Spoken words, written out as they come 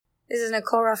This is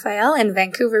Nicole Raphael in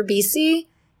Vancouver, BC.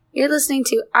 You're listening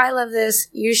to I Love This,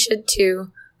 You Should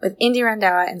Too with Indy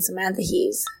Randhawa and Samantha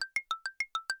Hees.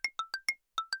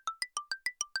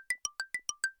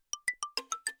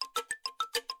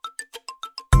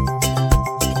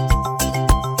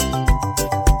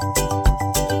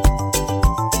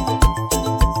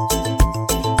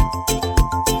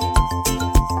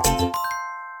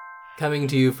 Coming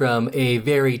to you from a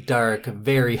very dark,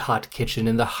 very hot kitchen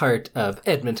in the heart of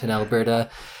Edmonton, Alberta,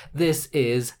 this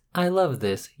is I Love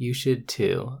This, You Should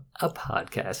Too, a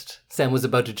podcast. Sam was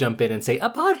about to jump in and say, a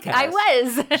podcast. I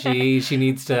was. She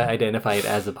needs to identify it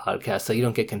as a podcast so you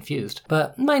don't get confused.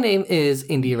 But my name is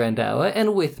Indy Randhawa,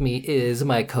 and with me is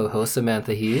my co-host,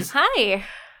 Samantha Hees. Hi.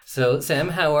 So, Sam,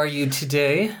 how are you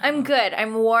today? I'm good.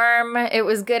 I'm warm. It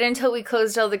was good until we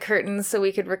closed all the curtains so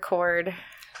we could record.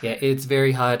 Yeah, it's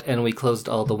very hot, and we closed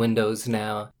all the windows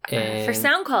now. And For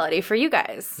sound quality, for you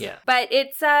guys. Yeah. But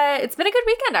it's been a good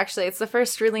weekend, actually. It's the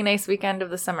first really nice weekend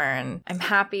of the summer, and I'm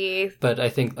happy. But I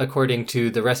think, according to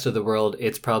the rest of the world,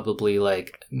 it's probably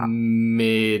like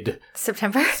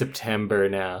mid-September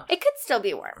now. It could still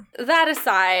be warm. That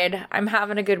aside, I'm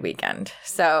having a good weekend,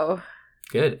 so...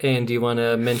 Good. And do you want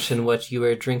to mention what you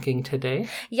are drinking today?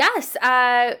 Yes,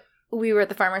 we were at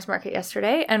the farmer's market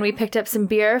yesterday, and we picked up some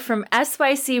beer from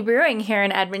SYC Brewing here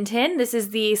in Edmonton. This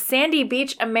is the Sandy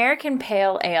Beach American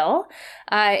Pale Ale.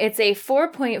 It's a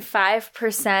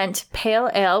 4.5% pale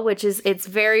ale, it's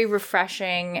very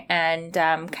refreshing and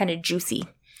kind of juicy.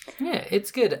 Yeah,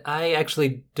 it's good. I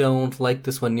actually don't like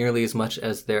this one nearly as much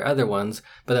as their other ones,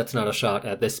 but that's not a shot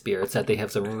at this beer. It's that they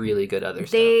have some really good other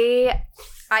stuff.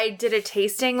 I did a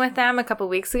tasting with them a couple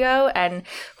weeks ago, and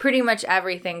pretty much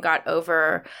everything got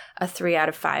over a 3 out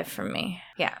of 5 from me.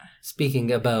 Yeah.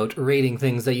 Speaking about rating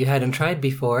things that you hadn't tried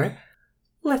before,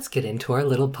 let's get into our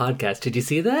little podcast. Did you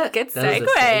see that? Good segue.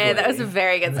 That was a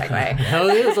very good segue. No,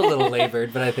 it was a little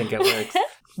labored, but I think it works.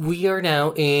 We are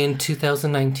now in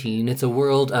 2019. It's a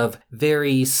world of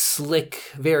very slick,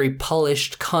 very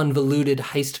polished, convoluted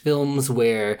heist films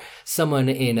where someone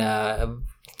in a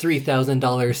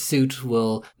 $3,000 suit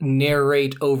will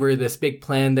narrate over this big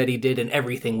plan that he did and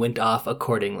everything went off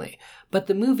accordingly. But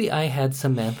the movie I had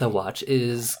Samantha watch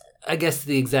is, I guess,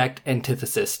 the exact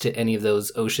antithesis to any of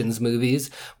those Ocean's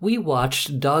movies. We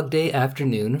watched Dog Day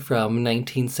Afternoon from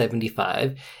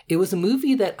 1975. It was a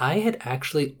movie that I had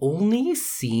actually only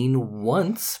seen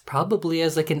once, probably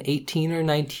as like an 18 or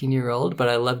 19-year-old, but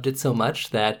I loved it so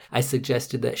much that I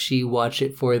suggested that she watch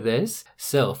it for this.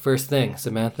 So, first thing,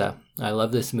 Samantha, I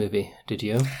love this movie. Did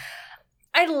you?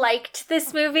 I liked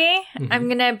this movie. Mm-hmm. I'm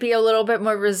gonna be a little bit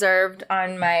more reserved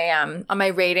on my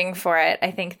rating for it.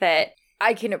 I think that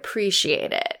I can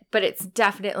appreciate it, but it's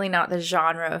definitely not the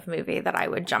genre of movie that I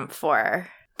would jump for.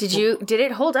 Did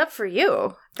it hold up for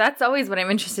you? That's always what I'm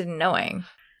interested in knowing.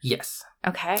 Yes.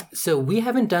 Okay. So we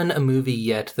haven't done a movie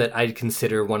yet that I'd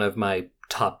consider one of my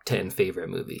top 10 favorite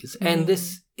movies. Mm. And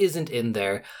this isn't in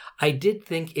there. I did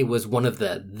think it was one of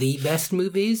the best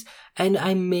movies, and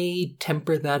I may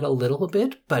temper that a little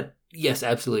bit, but yes,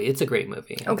 absolutely. It's a great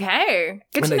movie. Okay.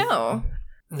 Good to know.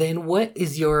 Then what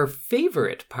is your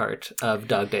favorite part of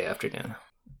Dog Day Afternoon?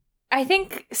 I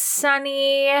think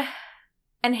Sonny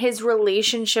and his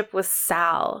relationship with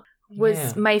Sal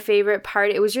was my favorite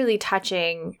part. It was really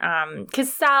touching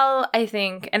because Sal, I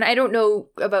think, and I don't know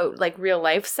about like real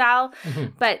life Sal,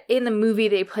 but in the movie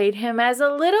they played him as a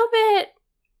little bit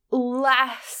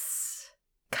less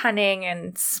cunning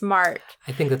and smart.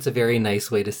 I think that's a very nice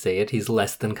way to say it. He's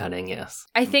less than cunning, yes.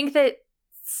 I think that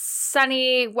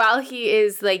Sonny, while he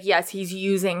is like, yes, he's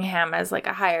using him as like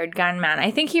a hired gunman,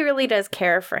 I think he really does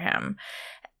care for him.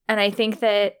 And I think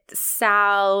that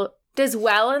Sal does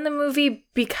well in the movie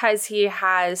because he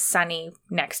has Sonny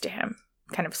next to him,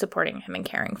 kind of supporting him and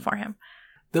caring for him.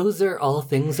 Those are all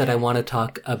things that I want to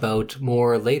talk about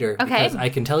more later. Okay. Because I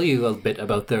can tell you a bit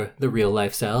about the real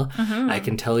life Sal. Mm-hmm. I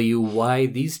can tell you why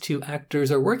these two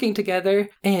actors are working together.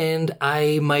 And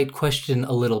I might question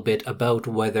a little bit about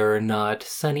whether or not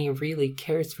Sonny really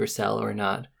cares for Sal or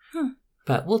not.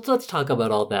 But let's talk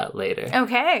about all that later.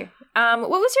 Okay. What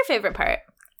was your favorite part?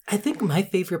 I think my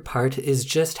favorite part is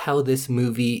just how this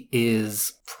movie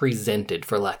is presented,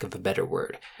 for lack of a better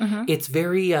word. Mm-hmm. It's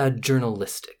very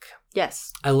journalistic.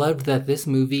 Yes. I loved that this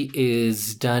movie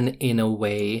is done in a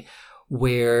way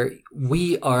where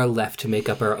we are left to make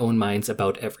up our own minds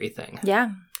about everything.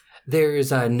 Yeah.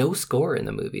 There's no score in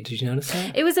the movie. Did you notice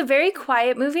that? It was a very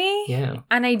quiet movie. Yeah.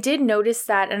 And I did notice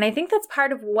that. And I think that's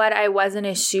part of what I wasn't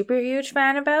a super huge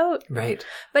fan about. Right.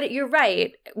 But you're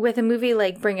right. With a movie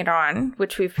like Bring It On,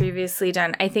 which we've previously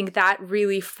done, I think that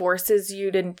really forces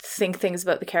you to think things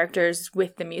about the characters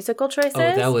with the musical choices.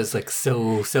 Oh, that was like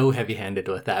so heavy-handed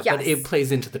with that. Yes. But it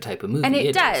plays into the type of movie and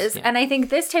it does. Yeah. And I think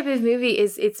this type of movie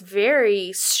it's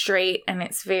very straight and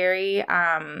it's very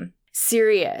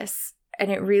serious. And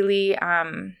it really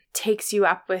takes you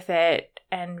up with it.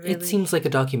 And really, it seems like a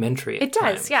documentary. It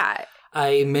does, yeah.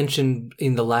 I mentioned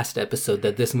in the last episode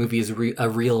that this movie is a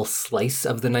real slice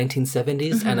of the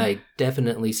 1970s, and I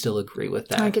definitely still agree with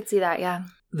that. I could see that, yeah.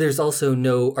 There's also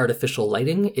no artificial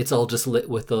lighting. It's all just lit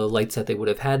with the lights that they would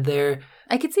have had there.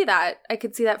 I could see that. I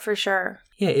could see that for sure.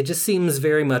 Yeah, it just seems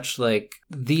very much like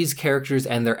these characters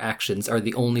and their actions are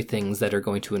the only things that are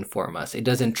going to inform us. It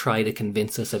doesn't try to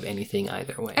convince us of anything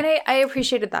either way. And I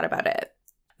appreciated that about it.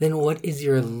 Then what is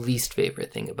your least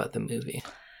favorite thing about the movie?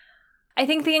 I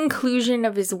think the inclusion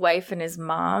of his wife and his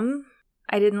mom.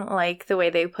 I didn't like the way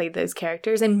they played those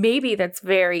characters. And maybe that's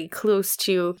very close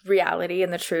to reality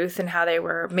and the truth and how they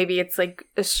were. Maybe it's like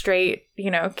a straight,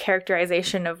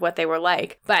 characterization of what they were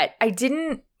like. But I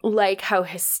didn't like how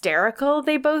hysterical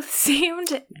they both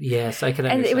seemed. Yes, I can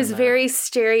understand. And it was that. very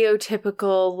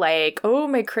stereotypical, like, oh,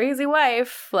 my crazy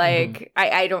wife. Like,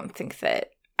 I don't think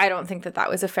that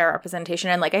was a fair representation.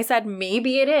 And like I said,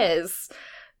 maybe it is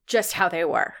just how they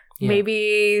were. Yeah.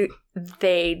 Maybe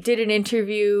they did an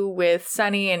interview with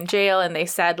Sonny in jail and they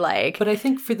said like... But I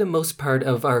think for the most part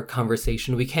of our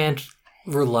conversation, we can't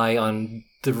rely on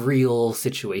the real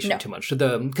situation too much.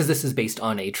 Because this is based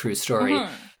on a true story.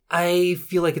 I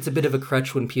feel like it's a bit of a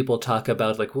crutch when people talk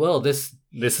about like, well, this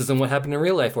isn't what happened in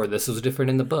real life, or this was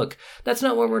different in the book. That's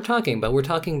not what we're talking about. We're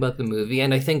talking about the movie.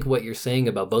 And I think what you're saying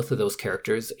about both of those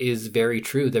characters is very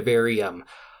true. They're very...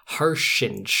 harsh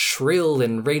and shrill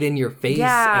and right in your face.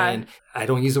 Yeah. And I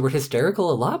don't use the word hysterical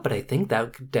a lot, but I think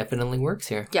that definitely works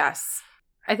here. Yes.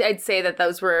 I'd say that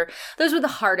those were the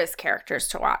hardest characters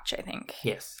to watch, I think.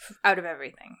 Yes. Out of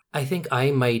everything. I think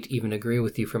I might even agree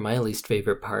with you for my least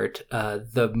favorite part.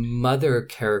 The mother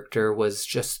character was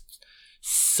just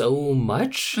so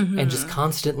much and just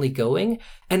constantly going.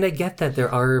 And I get that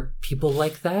there are people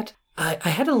like that. I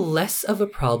had a less of a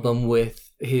problem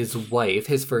with his wife,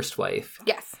 his first wife.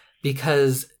 Yes.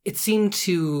 Because it seemed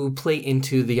to play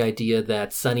into the idea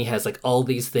that Sonny has like all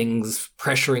these things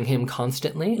pressuring him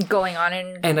constantly. Going on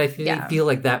and I feel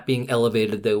like that being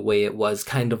elevated the way it was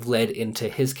kind of led into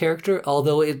his character.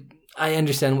 Although I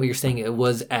understand what you're saying. It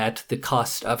was at the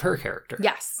cost of her character.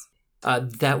 Yes.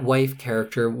 That wife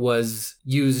character was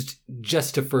used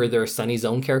just to further Sonny's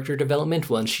own character development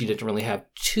when she didn't really have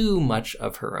too much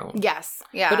of her own. Yes,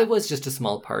 yeah. But it was just a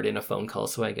small part in a phone call,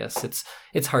 so I guess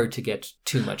it's hard to get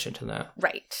too much into that.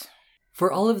 Right.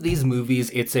 For all of these movies,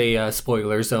 it's a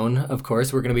spoiler zone, of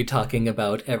course. We're going to be talking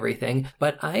about everything.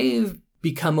 But I've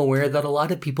become aware that a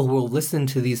lot of people will listen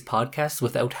to these podcasts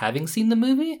without having seen the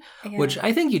movie, which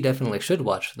I think you definitely should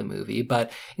watch the movie.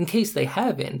 But in case they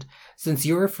haven't, since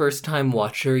you're a first-time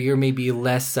watcher, you're maybe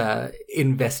less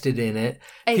invested in it.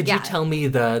 Could you tell me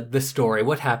the story?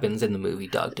 What happens in the movie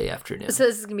Dog Day Afternoon? So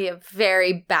this is going to be a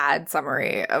very bad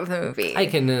summary of the movie. I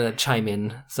can chime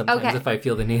in sometimes if I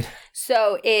feel the need.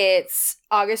 So it's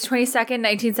August 22nd,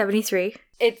 1973.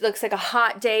 It looks like a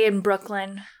hot day in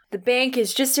Brooklyn. The bank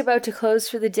is just about to close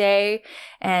for the day,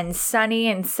 and Sonny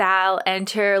and Sal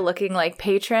enter looking like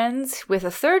patrons with a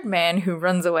third man who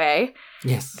runs away.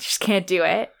 Yes. Just can't do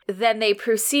it. Then they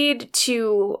proceed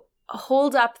to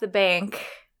hold up the bank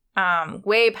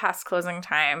way past closing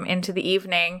time into the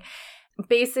evening.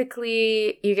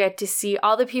 Basically, you get to see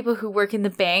all the people who work in the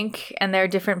bank and their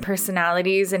different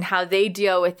personalities and how they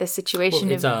deal with the situation.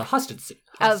 Well, it's a hostage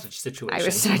situation. I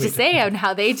was about to say, and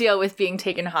how they deal with being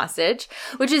taken hostage,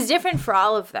 which is different for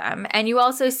all of them. And you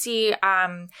also see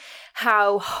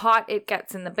how hot it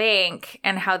gets in the bank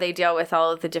and how they deal with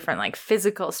all of the different like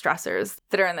physical stressors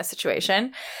that are in the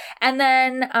situation. And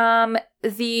then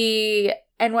the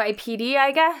NYPD,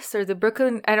 I guess, or the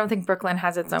Brooklyn. I don't think Brooklyn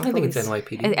has its own police. I think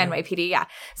it's NYPD. NYPD, yeah.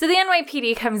 So the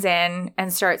NYPD comes in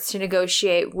and starts to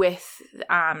negotiate with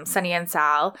Sonny and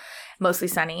Sal, mostly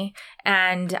Sonny.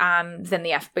 And then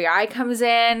the FBI comes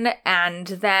in, and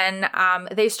then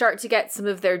they start to get some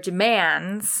of their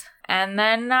demands. And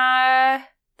then the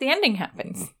ending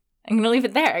happens. I'm going to leave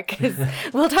it there because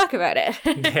we'll talk about it.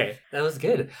 Okay, that was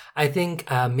good. I think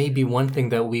maybe one thing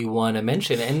that we want to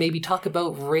mention and maybe talk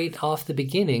about right off the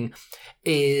beginning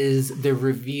is the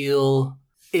reveal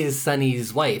is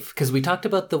Sonny's wife. Because we talked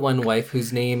about the one wife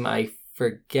whose name I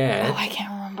forget. Oh, I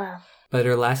can't remember. but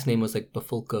her last name was like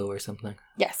Bafulco or something.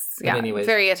 Yes. But Yeah. anyways.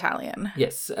 Very Italian.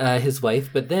 Yes, his wife.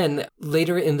 But then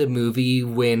later in the movie,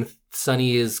 when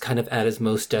Sonny is kind of at his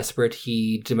most desperate,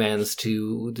 he demands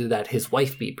that his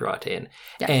wife be brought in.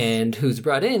 Yes. And who's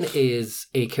brought in is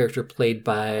a character played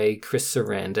by Chris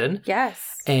Sarandon.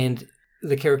 Yes. And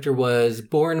the character was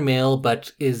born male,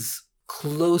 but is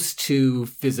close to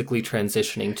physically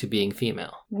transitioning to being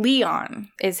female. Leon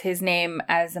is his name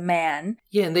as a man.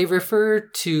 Yeah, and they refer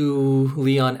to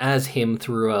Leon as him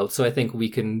throughout, so I think we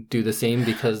can do the same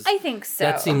because I think so.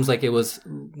 that seems like it was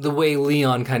the way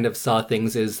Leon kind of saw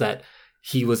things, is that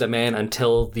he was a man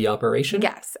until the operation.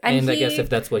 Yes. And I guess if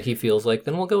that's what he feels like,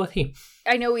 then we'll go with he.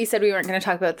 I know we said we weren't going to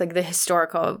talk about like the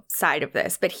historical side of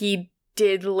this, but he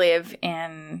did live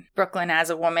in Brooklyn as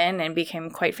a woman and became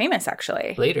quite famous,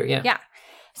 actually. Later, yeah. Yeah.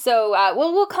 So,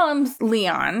 we'll call him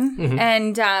Leon. Mhm.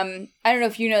 And I don't know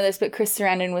if you know this, but Chris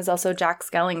Sarandon was also Jack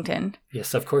Skellington.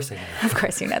 Yes, of course I know. Of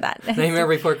course you know that. Nightmare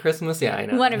Before Christmas? Yeah, I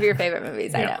know. One of your favorite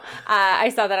movies, I Yeah. know. I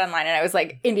saw that online and I was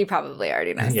like, Indy probably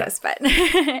already knows Yeah. this. But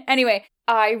anyway,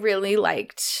 I really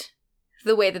liked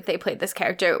the way that they played this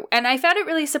character. And I found it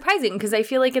really surprising because I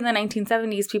feel like in the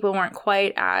 1970s, people weren't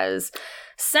quite as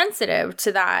sensitive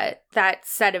to that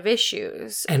set of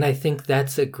issues. And I think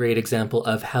that's a great example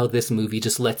of how this movie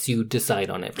just lets you decide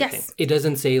on everything. Yes. It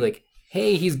doesn't say like,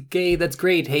 hey, he's gay, that's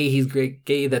great. Hey, he's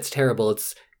gay, that's terrible.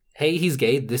 It's, hey, he's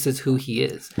gay, this is who he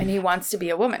is. And he wants to be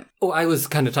a woman. Oh, I was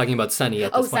kind of talking about Sonny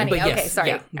at this point. Sonny. But yes, Okay, sorry.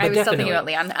 yeah, I but was still thinking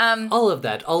definitely. about Leon. All of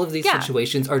that, all of these Yeah.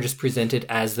 situations are just presented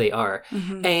as they are.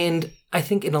 Mhm. And I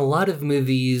think in a lot of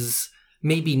movies,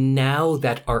 maybe now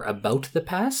that are about the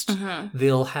past, Mhm.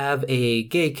 they'll have a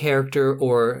gay character,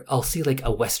 or I'll see like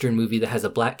a Western movie that has a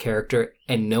black character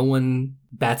and no one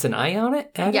bats an eye on it.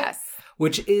 Yes.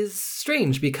 Which is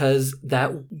strange because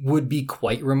that would be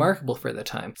quite remarkable for the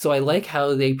time. So I like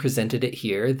how they presented it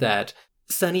here, that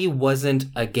Sonny wasn't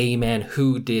a gay man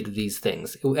who did these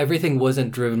things. Everything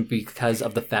wasn't driven because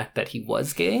of the fact that he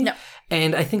was gay. No.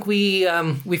 And I think we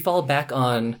fall back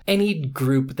on any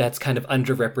group that's kind of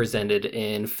underrepresented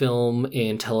in film,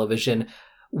 in television.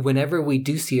 Whenever we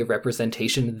do see a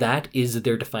representation, that is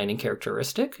their defining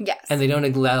characteristic. Yes. And they don't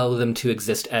allow them to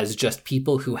exist as just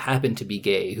people who happen to be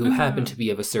gay, who Mhm. happen to be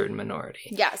of a certain minority.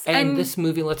 Yes. And this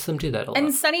movie lets them do that a lot.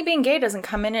 And Sonny being gay doesn't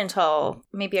come in until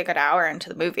maybe a good hour into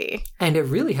the movie. And it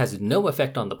really has no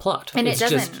effect on the plot. And It's it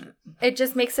doesn't. It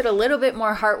just makes it a little bit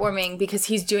more heartwarming because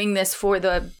he's doing this for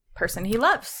the person he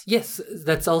loves. Yes,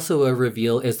 that's also a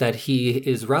reveal, is that he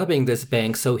is robbing this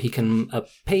bank so he can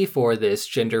pay for this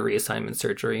gender reassignment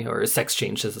surgery, or sex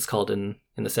change as it's called in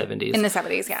the 70s. In the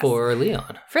 70s, yes. For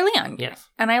Leon. For Leon. Yes.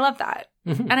 And I love that.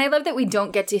 Mhm. And I love that we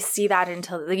don't get to see that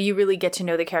until like, you really get to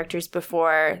know the characters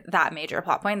before that major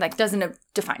plot point. Like, doesn't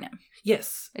define him.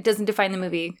 Yes. It doesn't define the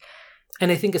movie. And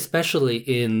I think especially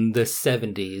in the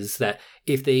 70s, that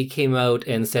if they came out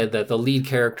and said that the lead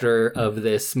character of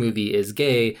this movie is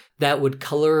gay, that would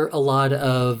color a lot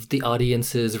of the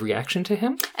audience's reaction to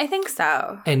him. I think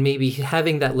so. And maybe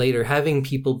having that later, having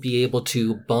people be able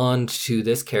to bond to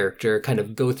this character, kind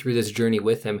of go through this journey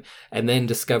with him, and then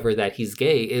discover that he's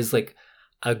gay is like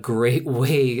a great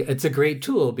way. It's a great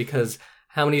tool, because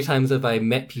how many times have I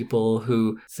met people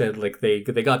who said like they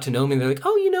got to know me and they're like,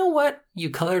 oh, you know what? You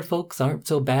colored folks aren't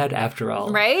so bad after all.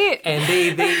 Right?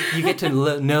 And you get to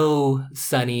know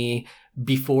Sonny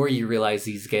before you realize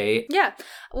he's gay. Yeah.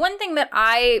 One thing that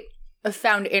I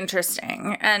found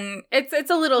interesting, and it's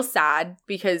a little sad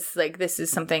because like this is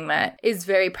something that is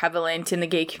very prevalent in the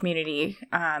gay community.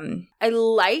 I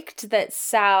liked that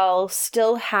Sal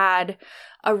still had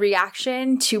a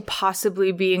reaction to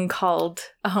possibly being called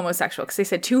a homosexual, because they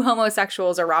said 2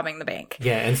 homosexuals are robbing the bank.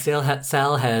 Yeah, and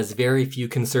Sal has very few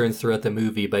concerns throughout the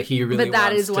movie, but he really But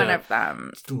that wants is one to of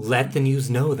them. let the news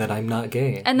know that I'm not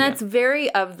gay. And that's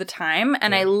very of the time.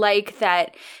 And I like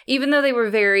that even though they were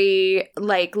very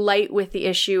like light with the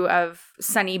issue of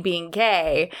Sonny being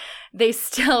gay, they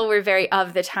still were very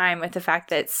of the time with the fact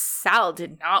that Sal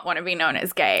did not want to be known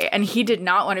as gay, and he did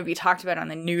not want to be talked about on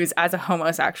the news as a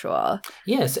homosexual.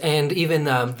 Yes, and even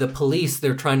the police,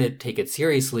 they're trying to take it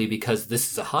seriously because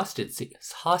this is a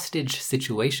hostage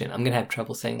situation. I'm going to have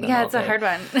trouble saying that. Yeah, all it's a day. hard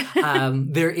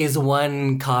one. There is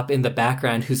one cop in the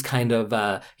background who's kind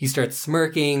of, he starts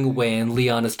smirking when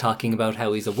Leon is talking about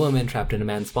how he's a woman trapped in a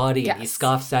man's body, and he Yes.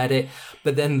 scoffs at it.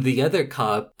 But then the other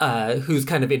cop, who's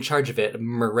kind of in charge of it,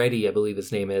 Moretti, I believe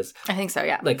his name is. I think so,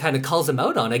 yeah. Like, kind of calls him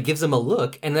out on it, gives him a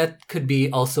look, and that could be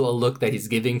also a look that he's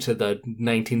giving to the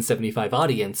 1975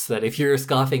 audience, that if you're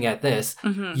scoffing at this,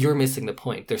 you're missing the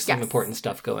point. There's some important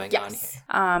stuff going on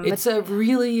here. It's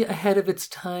really ahead of its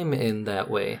time in that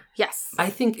way. Yes. I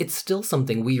think it's still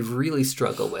something we really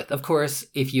struggle with. Of course,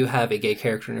 if you have a gay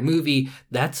character in a movie,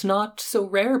 that's not so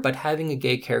rare, but having a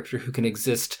gay character who can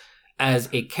exist as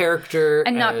a character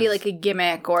and not be like a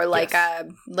gimmick or like a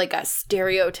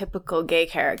stereotypical gay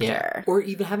character. Yeah. Or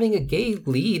even having a gay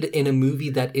lead in a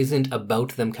movie that isn't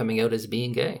about them coming out as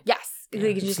being gay. Yes. Yeah.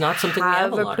 They can just not something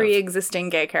have we have a pre-existing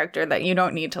gay character that you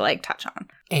don't need to like touch on.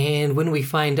 And when we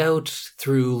find out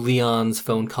through Leon's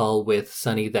phone call with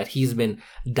Sonny that he's been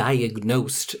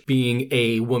diagnosed being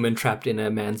a woman trapped in a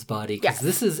man's body, because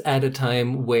this is at a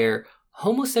time where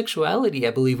homosexuality,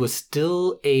 I believe, was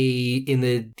still in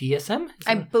the DSM?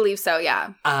 I believe so,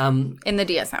 yeah. In the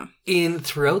DSM.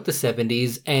 Throughout the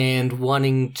 70s, and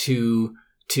wanting to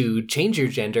change your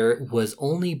gender was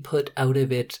only put out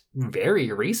of it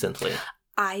very recently.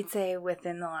 I'd say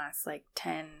within the last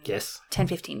 10,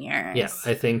 15 years. Yeah,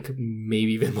 I think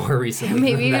maybe even more recently.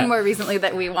 Maybe even more recently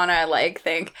that we want to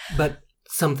think. But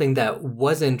something that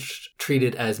wasn't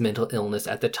treated as mental illness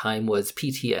at the time was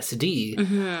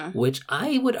PTSD, which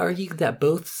I would argue that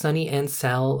both Sonny and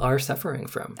Sal are suffering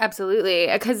from. Absolutely.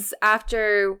 Because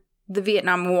after the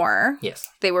Vietnam War,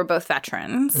 they were both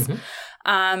veterans.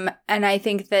 And I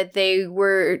think that they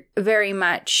were very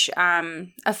much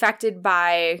affected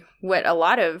by what a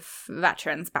lot of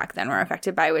veterans back then were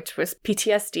affected by, which was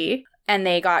PTSD. And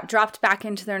they got dropped back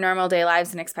into their normal day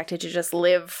lives and expected to just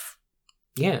live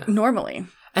normally.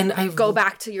 And go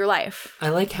back to your life. I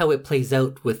like how it plays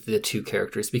out with the two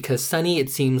characters, because Sonny, it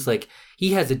seems like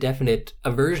he has a definite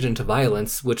aversion to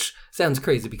violence, which sounds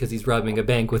crazy because he's robbing a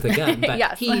bank with a gun,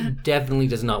 but he definitely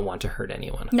does not want to hurt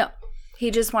anyone. No. He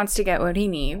just wants to get what he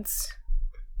needs,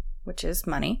 which is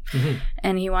money.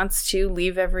 And he wants to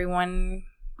leave everyone.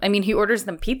 I mean, he orders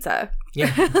them pizza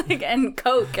and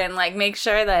Coke and make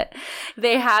sure that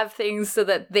they have things so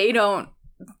that they don't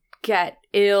get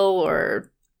ill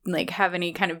or have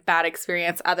any kind of bad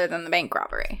experience other than the bank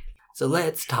robbery. So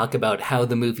let's talk about how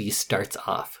the movie starts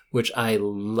off, which I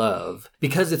love,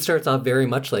 because it starts off very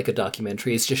much like a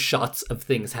documentary. It's just shots of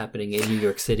things happening in New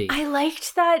York City. I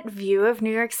liked that view of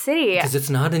New York City. Because it's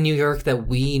not a New York that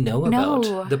we know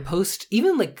about. The Post,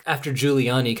 even after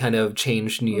Giuliani kind of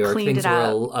changed New York, things were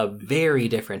all very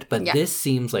different. But this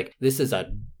seems like this is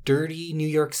a dirty New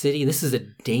York City. This is a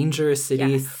dangerous city.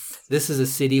 Yes. This is a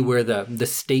city where the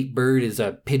state bird is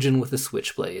a pigeon with a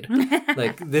switchblade.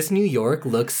 This New York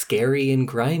looks scary and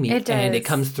grimy. It does. And it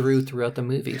comes throughout the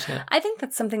movie, too. I think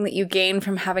that's something that you gain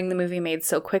from having the movie made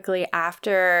so quickly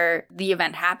after the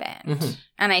event happened.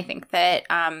 And I think that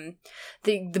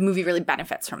the movie really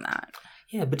benefits from that.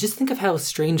 Yeah, but just think of how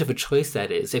strange of a choice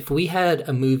that is. If we had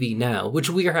a movie now, which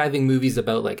we are having movies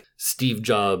about Steve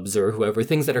Jobs or whoever,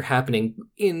 things that are happening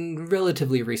in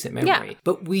relatively recent memory.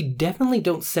 But we definitely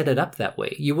don't set it up that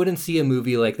way. You wouldn't see a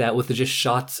movie like that with just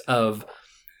shots of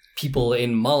people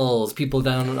in malls, people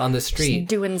down on the street. Just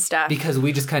doing stuff. Because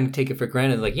we just kind of take it for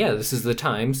granted. this is the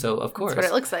time, so of course. That's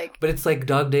what it looks like. But it's like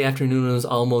Dog Day Afternoon was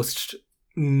almost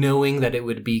knowing that it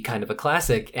would be kind of a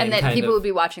classic. And that people would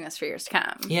be watching this for years to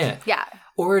come. Yeah.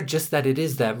 Or just that it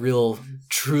is that real,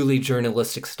 truly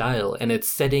journalistic style, and it's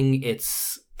setting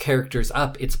its characters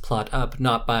up, its plot up,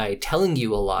 not by telling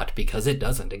you a lot, because it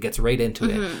doesn't. It gets right into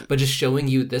it. But just showing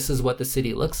you this is what the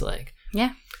city looks like.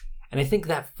 Yeah. And I think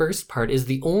that first part is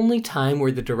the only time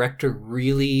where the director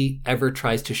really ever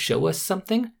tries to show us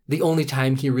something. The only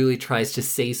time he really tries to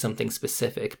say something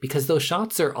specific, because those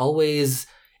shots are always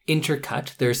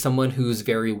intercut. There's someone who's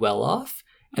very well off,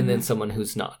 and then someone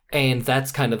who's not. And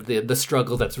that's kind of the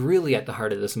struggle that's really at the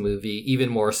heart of this movie, even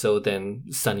more so than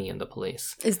Sonny and the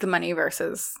police. Is the money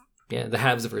versus... Yeah, the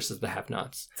haves versus the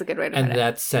have-nots. It's a good way to put it. And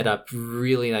that's set up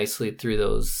really nicely through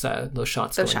those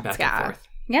shots going back and forth.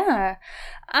 Yeah.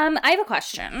 I have a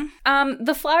question.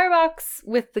 The flower box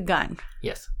with the gun.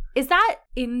 Yes. Is that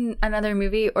in another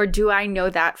movie, or do I know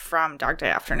that from Dog Day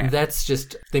Afternoon? That's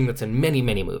just a thing that's in many,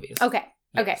 many movies. Okay.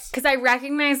 Yes. Okay. Because I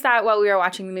recognized that while we were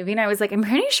watching the movie, and I was like, I'm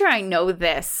pretty sure I know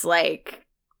this,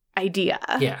 idea.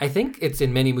 Yeah, I think it's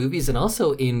in many movies and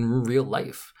also in real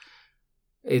life.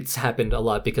 It's happened a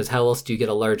lot, because how else do you get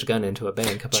a large gun into a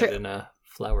bank but in a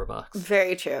flower box?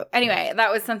 Very true. Anyway,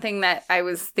 that was something that I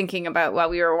was thinking about while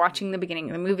we were watching the beginning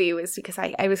of the movie, was because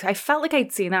I felt like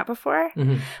I'd seen that before,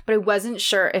 but I wasn't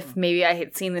sure if maybe I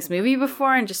had seen this movie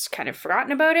before and just kind of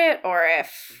forgotten about it, or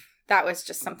if that was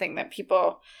just something that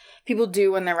people people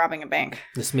do when they're robbing a bank.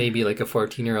 This may be like a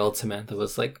 14-year-old Samantha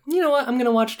was like, you know what, I'm going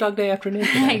to watch Dog Day Afternoon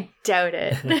today. I doubt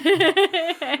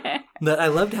it. But I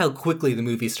loved how quickly the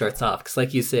movie starts off. Because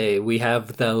like you say, we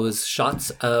have those shots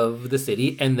of the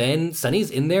city, and then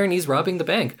Sonny's in there and he's robbing the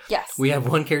bank. Yes. We have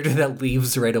one character that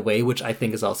leaves right away, which I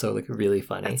think is also like really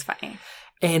funny. That's funny.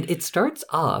 And it starts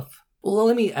off... Well,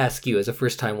 let me ask you as a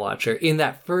first-time watcher, in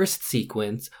that first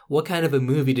sequence, what kind of a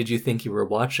movie did you think you were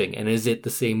watching? And is it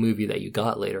the same movie that you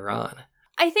got later on?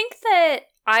 I think that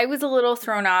I was a little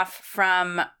thrown off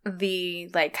from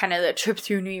the, like, kind of the trip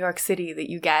through New York City that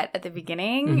you get at the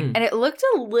beginning. Mm-hmm. And it looked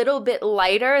a little bit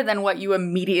lighter than what you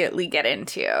immediately get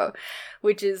into,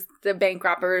 which is the bank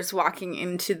robbers walking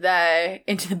into the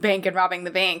bank and robbing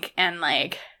the bank. And,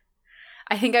 like...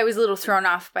 I think I was a little thrown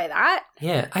off by that.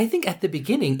 Yeah, I think at the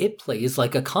beginning it plays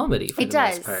like a comedy for the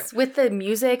most part. It does, with the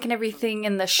music and everything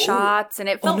and the shots, and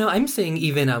it felt... Oh, no, I'm saying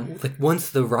even like once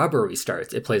the robbery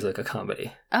starts, it plays like a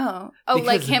comedy. Oh,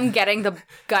 like him getting the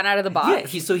gun out of the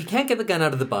box? Yeah, so he can't get the gun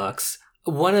out of the box.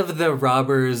 One of the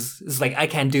robbers is like, I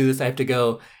can't do this, I have to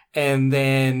go. And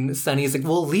then Sonny's like,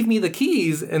 well, leave me the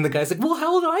keys. And the guy's like, well,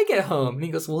 how will I get home? And he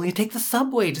goes, well, you take the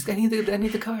subway. Just I need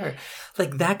the car.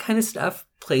 Like that kind of stuff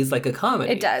plays like a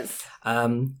comedy. It does.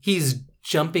 He's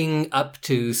jumping up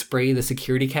to spray the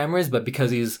security cameras, but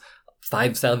because he's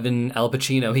 5'7" Al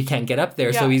Pacino, he can't get up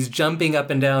there. Yeah. So he's jumping up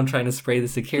and down trying to spray the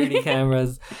security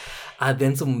cameras.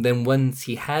 Then once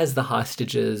he has the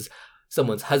hostages,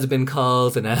 someone's husband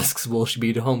calls and asks, will she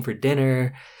be home for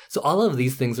dinner? So all of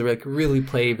these things are like really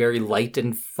play very light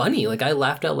and funny. Like I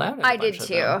laughed out loud. I did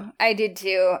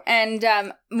too. And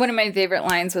one of my favorite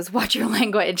lines was "Watch your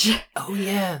language." Oh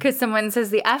yeah, because someone says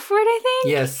the F word. I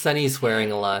think. Yes, Sonny's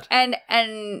swearing a lot. And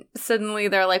suddenly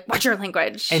they're like, "Watch your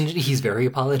language." And he's very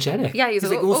apologetic. Yeah, he's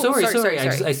like, "Well, sorry.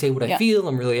 I say what I feel.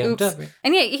 I'm really amped up."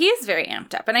 And yeah, he is very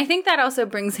amped up. And I think that also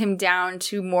brings him down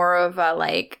to more of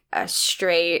a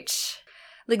straight,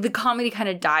 like the comedy kind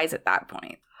of dies at that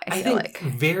point. I feel think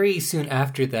very soon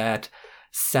after that,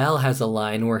 Sal has a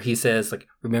line where he says, like,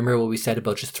 remember what we said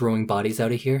about just throwing bodies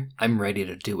out of here? I'm ready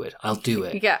to do it. I'll do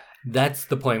it. Yeah. That's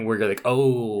the point where you're like,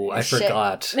 oh, I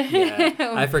forgot. Yeah.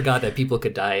 I forgot that people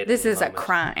could die. This is a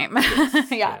crime.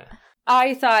 Yes. Yeah.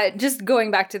 I thought, just going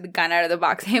back to the gun out of the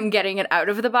box, him getting it out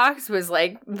of the box was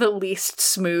like the least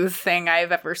smooth thing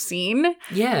I've ever seen.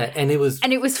 Yeah, and it was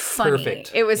funny.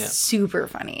 Perfect. It was super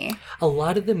funny. A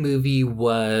lot of the movie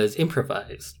was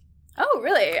improvised. Oh,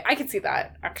 really? I could see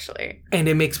that, actually. And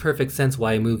it makes perfect sense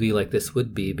why a movie like this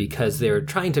would be, because they're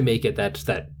trying to make it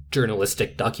that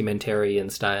journalistic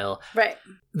documentarian style. Right.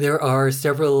 There are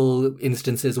several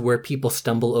instances where people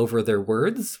stumble over their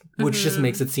words, which just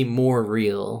makes it seem more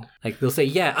real. Like they'll say,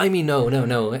 yeah, I mean, no.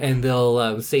 And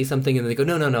they'll say something and they go,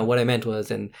 no, what I meant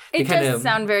was. And it does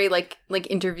sound very like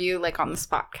interview, like on the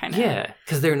spot kind of. Yeah,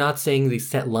 because they're not saying these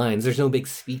set lines. There's no big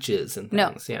speeches and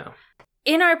things. No. Yeah.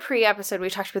 In our pre-episode, we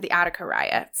talked about the Attica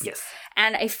riots. Yes.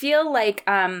 And I feel like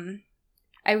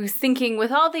I was thinking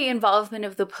with all the involvement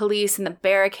of the police and the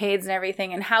barricades and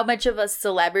everything and how much of a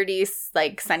celebrity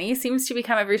like Sonny seems to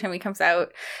become every time he comes out.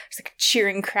 There's like a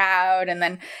cheering crowd and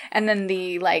then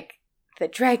the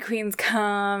drag queens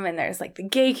come and there's like the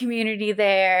gay community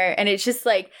there and it's just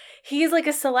like he's like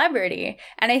a celebrity.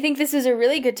 And I think this is a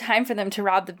really good time for them to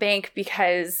rob the bank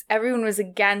because everyone was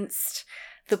against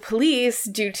the police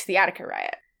due to the Attica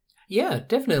riot. Yeah,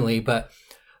 definitely. But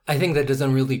I think that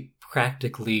doesn't really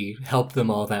practically help them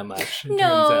all that much.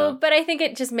 No, but I think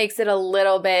it just makes it a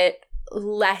little bit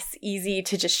less easy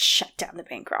to just shut down the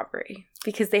bank robbery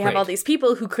because they have all these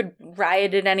people who could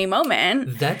riot at any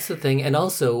moment. That's the thing. And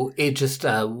also, it just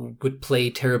would play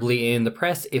terribly in the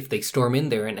press if they storm in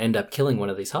there and end up killing one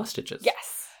of these hostages.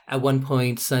 Yes. At one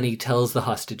point, Sonny tells the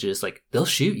hostages, like, they'll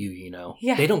shoot you, you know.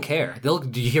 Yeah. They don't care. Do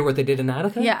you hear what they did in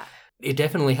Attica? Yeah. It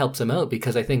definitely helps him out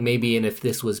because I think maybe, and if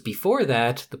this was before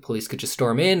that, the police could just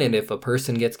storm in, and if a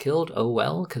person gets killed, oh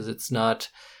well, because it's not,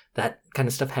 that kind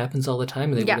of stuff happens all the time,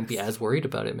 and they wouldn't be as worried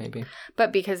about it, maybe.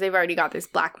 But because they've already got this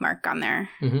black mark on their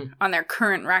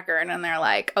current record, and they're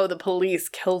like, oh, the police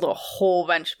killed a whole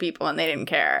bunch of people and they didn't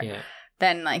care,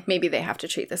 then like maybe they have to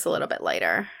treat this a little bit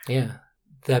lighter. Yeah.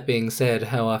 That being said,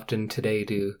 how often today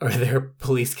are there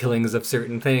police killings of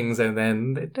certain things and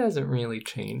then it doesn't really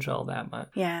change all that much?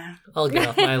 Yeah. I'll get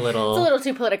off my little... It's a little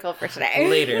too political for today.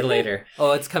 Later.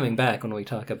 Oh, it's coming back when we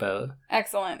talk about...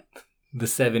 Excellent. The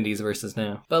 70s versus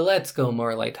now. But let's go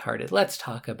more lighthearted. Let's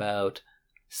talk about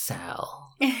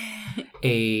Sal.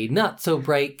 A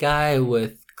not-so-bright guy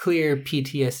with clear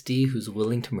PTSD who's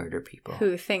willing to murder people.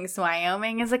 Who thinks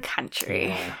Wyoming is a country.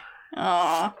 Yeah.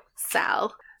 Aw,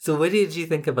 Sal. So what did you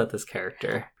think about this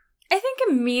character? I think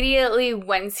immediately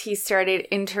once he started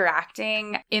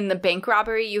interacting in the bank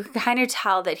robbery, you could kind of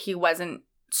tell that he wasn't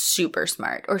super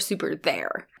smart or super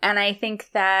there. And I think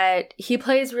that he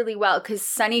plays really well because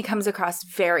Sonny comes across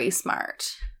very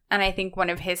smart. And I think one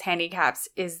of his handicaps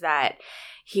is that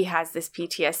he has this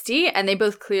PTSD, and they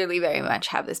both clearly very much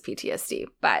have this PTSD.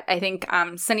 But I think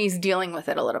Sonny's dealing with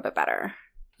it a little bit better.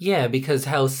 Yeah, because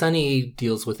how Sonny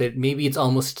deals with it, maybe it's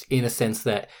almost in a sense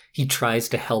that he tries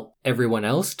to help everyone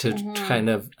else to kind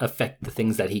of affect the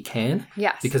things that he can.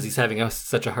 Yes. Because he's having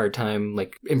such a hard time,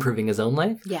 like, improving his own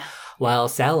life. Yeah. While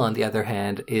Sal, on the other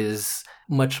hand, is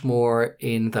much more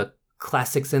in the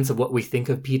classic sense of what we think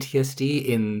of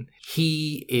PTSD.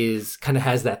 He is kind of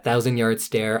has that 1,000-yard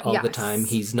stare all the time.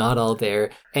 He's not all there,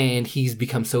 and he's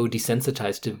become so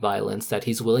desensitized to violence that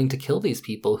he's willing to kill these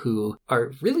people who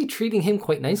are really treating him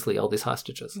quite nicely, all these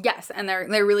hostages. Yes, and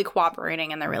they're really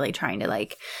cooperating, and they're really trying to,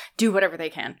 like, do whatever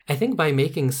they can. I think by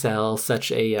making Sal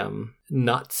such a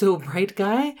not so bright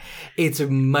guy, it's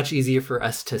much easier for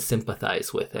us to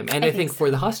sympathize with him. And I think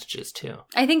for the hostages too.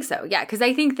 I think so, yeah, because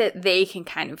I think that they can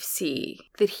kind of see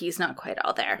that he's not quite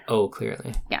all there. Oh,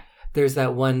 clearly. Yeah. There's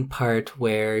that one part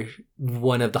where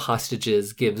one of the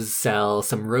hostages gives Sal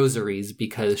some rosaries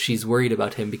because she's worried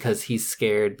about him because he's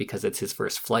scared because it's his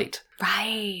first flight.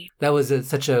 Right. That was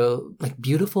such a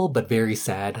beautiful but very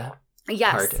sad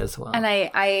part as well. And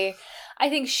I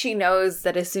think she knows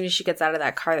that as soon as she gets out of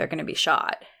that car, they're going to be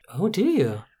shot. Oh, do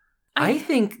you? I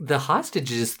think the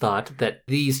hostages thought that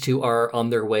these two are on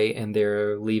their way and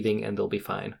they're leaving and they'll be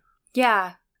fine.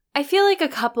 Yeah. I feel like a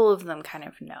couple of them kind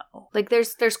of know. Like,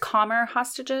 there's calmer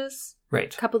hostages.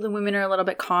 Right. A couple of the women are a little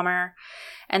bit calmer,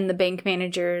 and the bank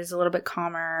manager is a little bit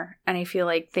calmer. And I feel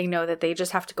like they know that they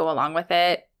just have to go along with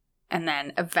it. And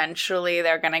then eventually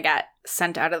they're going to get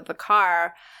sent out of the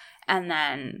car, and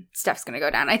then stuff's going to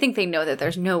go down. I think they know that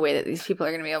there's no way that these people are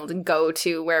going to be able to go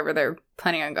to wherever they're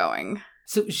planning on going.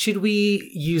 So should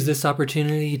we use this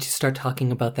opportunity to start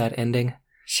talking about that ending?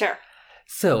 Sure.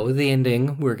 So, the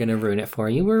ending, we're going to ruin it for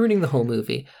you. We're ruining the whole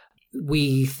movie.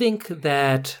 We think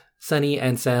that Sonny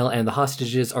and Sal and the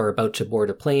hostages are about to board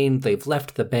a plane. They've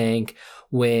left the bank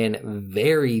when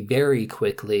very, very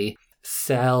quickly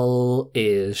Sal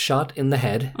is shot in the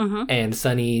head and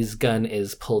Sonny's gun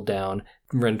is pulled down,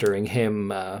 rendering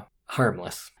him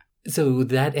harmless. So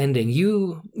that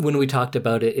ending, when we talked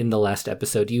about it in the last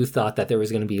episode, you thought that there was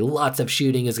going to be lots of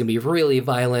shooting, it's going to be really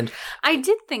violent. I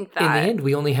did think that. In the end,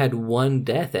 we only had one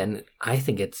death, and I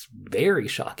think it's very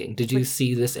shocking. Did you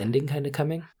see this ending kind of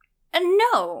coming?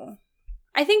 No.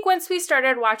 I think once we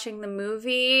started watching the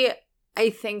movie, I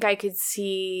think I could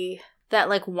see that,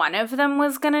 like, one of them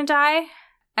was going to die.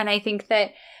 And I think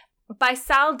that by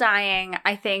Sal dying,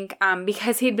 I think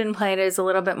because he'd been played as a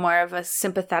little bit more of a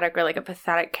sympathetic or like a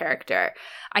pathetic character,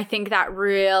 I think that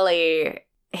really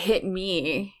hit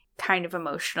me kind of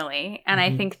emotionally. And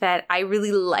I think that I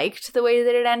really liked the way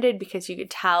that it ended because you could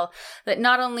tell that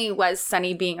not only was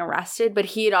Sonny being arrested, but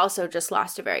he had also just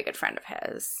lost a very good friend of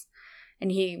his.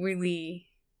 And he really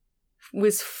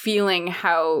was feeling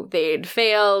how they'd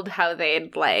failed, how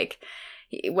they'd, like,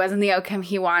 it wasn't the outcome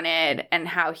he wanted, and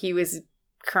how he was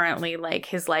currently, like,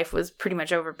 his life was pretty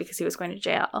much over because he was going to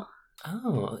jail.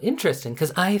 Oh, interesting,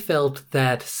 because I felt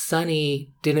that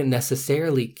Sonny didn't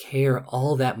necessarily care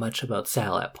all that much about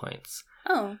Sal at points.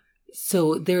 Oh.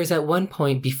 So there's at one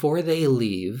point before they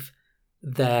leave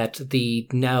that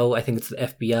I think it's the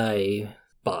FBI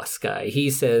boss guy, he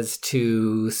says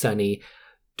to Sonny,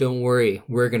 "Don't worry,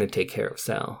 we're going to take care of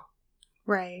Sal.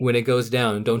 Right. When it goes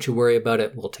down, don't you worry about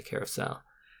it, we'll take care of Sal."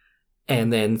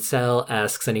 And then Sal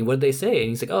asks Sonny, "What did they say?" And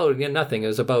he's like, "Oh, yeah, nothing. It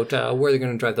was about where they're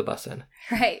going to drive the bus in."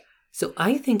 Right. So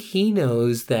I think he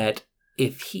knows that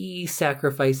if he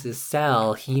sacrifices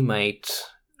Sal, he might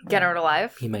get out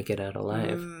alive. He might get out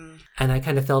alive. And I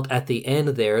kind of felt at the end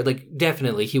there, like,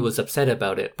 definitely he was upset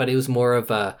about it, but it was more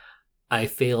of I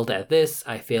failed at this,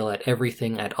 I fail at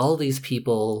everything, at all these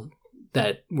people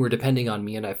that were depending on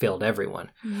me, and I failed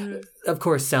everyone. Of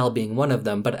course, Sal being one of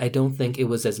them, but I don't think it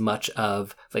was as much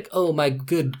of, like, oh, my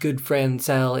good friend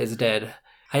Sal is dead.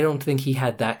 I don't think he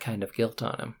had that kind of guilt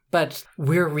on him. But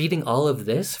we're reading all of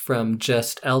this from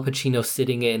just Al Pacino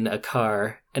sitting in a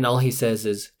car, and all he says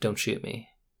is, "Don't shoot me."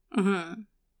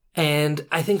 And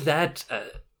I think that's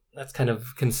kind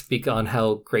of can speak on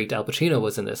how great Al Pacino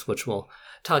was in this, which we'll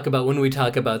talk about when we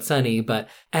talk about Sonny. But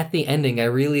at the ending, I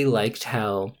really liked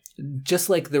how, just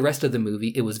like the rest of the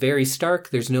movie, it was very stark,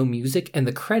 there's no music, and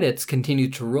the credits continue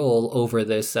to roll over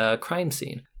this crime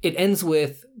scene. It ends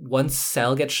with, once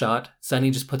Sal gets shot,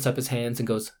 Sonny just puts up his hands and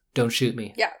goes, "Don't shoot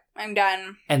me." Yeah, I'm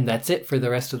done. And that's it for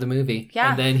the rest of the movie.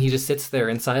 Yeah. And then he just sits there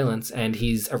in silence, and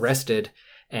he's arrested,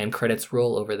 and credits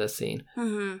roll over the scene,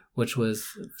 which was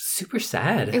super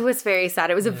sad. It was very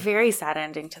sad. It was a very sad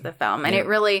ending to the film, and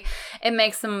it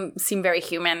makes them seem very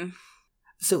human.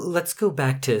 So let's go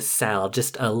back to Sal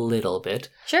just a little bit.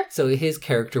 Sure. So his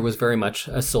character was very much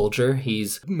a soldier.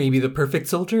 He's maybe the perfect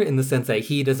soldier in the sense that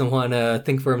he doesn't want to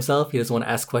think for himself. He doesn't want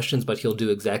to ask questions, but he'll do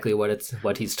exactly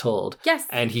what he's told. Yes.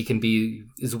 And he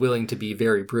is willing to be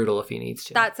very brutal if he needs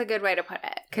to. That's a good way to put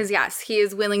it. Because yes, he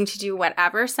is willing to do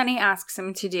whatever Sonny asks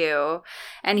him to do.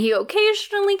 And he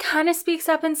occasionally kind of speaks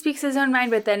up and speaks his own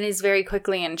mind, but then is very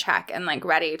quickly in check and like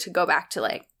ready to go back to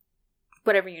like,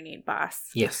 whatever you need, boss.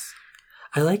 Yes.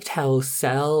 I liked how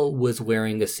Sal was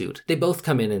wearing a suit. They both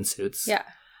come in suits.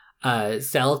 Yeah.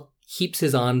 Sal keeps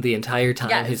his on the entire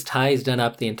time. Yes. His tie's done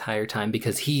up the entire time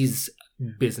because he's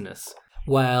business.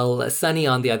 While Sonny,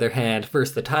 on the other hand,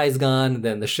 first the tie's gone,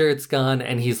 then the shirt's gone,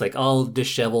 and he's like all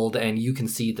disheveled, and you can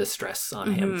see the stress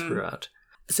on him throughout.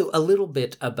 So a little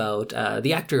bit about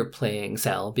the actor playing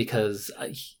Sal, because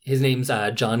his name's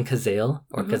John Cazale,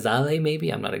 or Cazale maybe,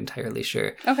 I'm not entirely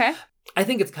sure. Okay. I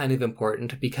think it's kind of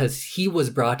important because he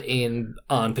was brought in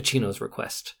on Pacino's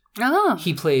request. Oh.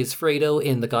 He plays Fredo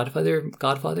in the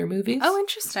Godfather movies. Oh,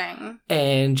 interesting.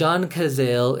 And John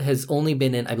Cazale has only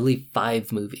been in, I believe,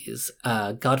 5 movies.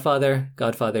 Godfather,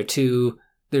 Godfather 2,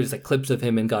 there's like clips of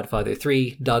him in Godfather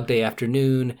 3, Dog Day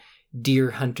Afternoon,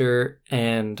 Deer Hunter,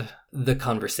 and The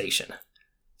Conversation.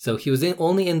 So he was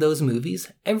only in those movies.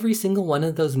 Every single one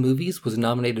of those movies was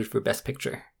nominated for Best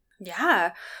Picture.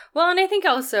 Yeah. Well, and I think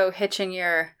also hitching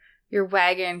your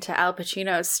wagon to Al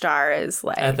Pacino's star is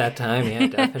like... At that time, yeah,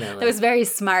 definitely. It was very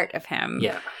smart of him.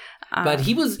 Yeah. But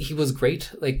he was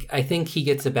great. Like, I think he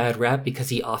gets a bad rap because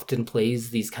he often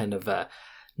plays these kind of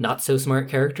not so smart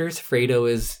characters. Fredo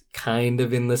is kind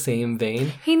of in the same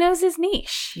vein. He knows his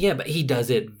niche. Yeah, but he does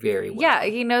it very well. Yeah,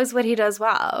 he knows what he does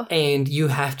well. And you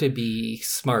have to be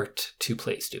smart to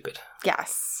play stupid.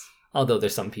 Yes. Although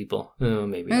there's some people,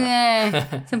 maybe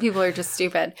not. Some people are just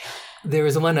stupid. There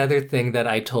was one other thing that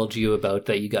I told you about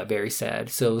that you got very sad.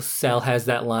 So Sal has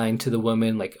that line to the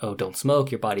woman, like, "Oh, don't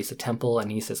smoke, your body's a temple." And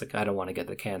he says, like, "I don't want to get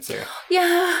the cancer."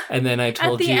 Yeah. And then I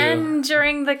told you... At the you... end,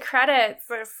 during the credits,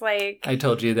 it's like... I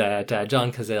told you that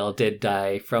John Cazale did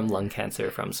die from lung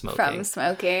cancer from smoking. From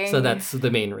smoking. So that's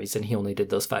the main reason he only did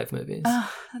those 5 movies.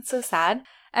 Oh, that's so sad.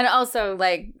 And also,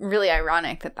 like, really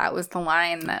ironic that was the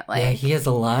line that, like... Yeah, he has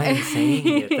a line saying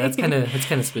it. It's kind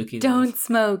of spooky. Don't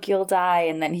smoke, you'll die,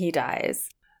 and then he dies.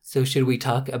 So should we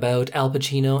talk about Al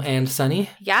Pacino and Sonny?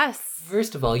 Yes.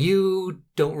 First of all, you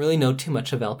don't really know too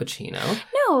much of Al Pacino.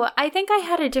 No, I think I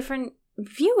had a different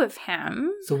view of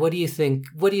him. So what do you think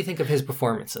of his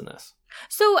performance in this?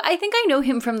 So I think I know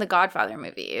him from the Godfather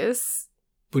movies.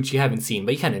 Which you haven't seen,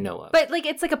 but you kind of know of. But, like,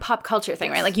 it's like a pop culture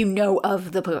thing, right? Like, you know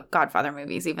of the Godfather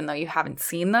movies, even though you haven't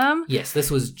seen them. Yes,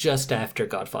 this was just after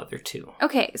Godfather 2.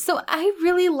 Okay, so I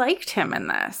really liked him in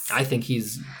this. I think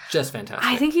he's just fantastic.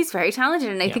 I think he's very talented,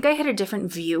 and I think I had a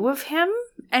different view of him.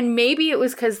 And maybe it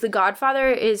was because the Godfather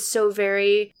is so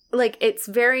very... Like, it's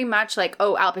very much like,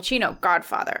 oh, Al Pacino,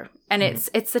 Godfather. And it's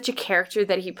such a character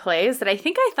that he plays that I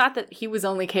think I thought that he was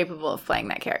only capable of playing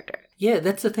that character. Yeah,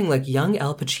 that's the thing. Like, young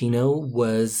Al Pacino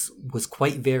was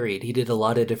quite varied. He did a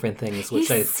lot of different things, which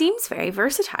seems very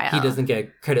versatile. He doesn't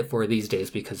get credit for these days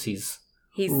because he's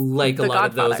like a lot Godfather.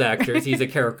 of those actors. He's a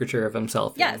caricature of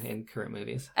himself in current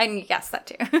movies. And yes, that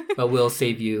too. But we'll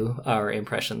save you our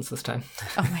impressions this time.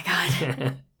 Oh my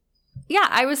God. Yeah,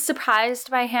 I was surprised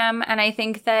by him, and I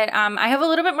think that I have a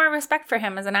little bit more respect for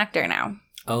him as an actor now.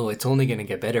 Oh, it's only going to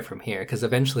get better from here, because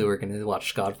eventually we're going to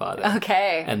watch Godfather.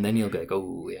 Okay. And then you'll be like,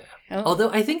 oh, yeah. Oh.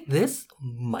 Although I think this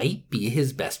might be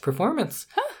his best performance.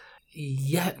 Huh.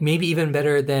 Yeah, maybe even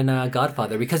better than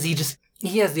Godfather, because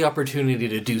he has the opportunity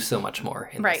to do so much more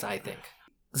in this, I think.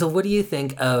 So what do you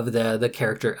think of the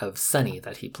character of Sonny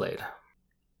that he played?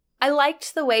 I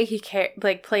liked the way he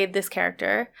played this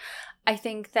character. I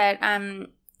think that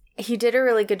he did a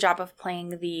really good job of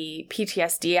playing the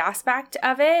PTSD aspect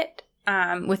of it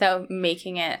without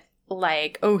making it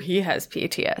like, oh, he has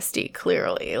PTSD,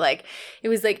 clearly. Like, it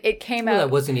was like, it came out...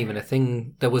 That wasn't even a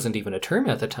thing, that wasn't even a term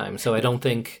at the time, so I don't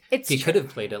think he could have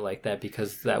played it like that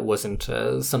because that wasn't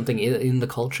something in the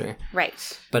culture.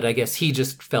 Right. But I guess he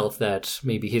just felt that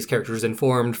maybe his character was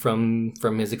informed from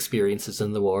his experiences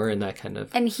in the war and that kind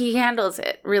of... And he handles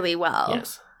it really well.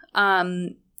 Yes.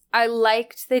 I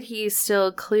liked that he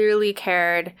still clearly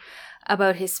cared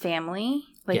about his family,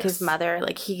 like his mother.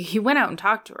 Like, he went out and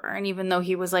talked to her, and even though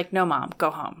he was like, no, Mom,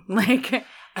 go home. Like,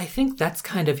 I think that's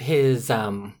kind of his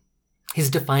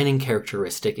defining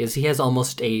characteristic is he has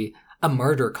almost a a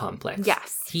martyr complex.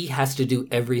 Yes. He has to do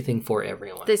everything for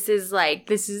everyone. This is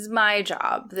my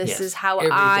job. This is how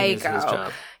Everything I is go. his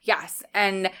job. Yes.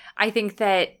 And I think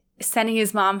that sending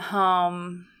his mom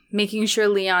home, making sure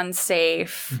Leon's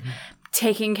safe,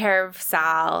 taking care of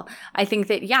Sal, I think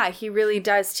that, he really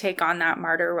does take on that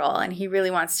martyr role, and he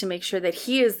really wants to make sure that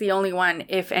he is the only one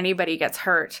if anybody gets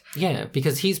hurt. Yeah,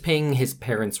 because he's paying his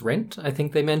parents' rent, I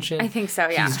think they mentioned. I think so,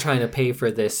 yeah. He's trying to pay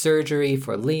for this surgery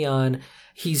for Leon.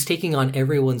 He's taking on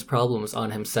everyone's problems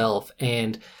on himself,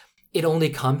 and it only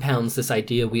compounds this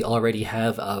idea we already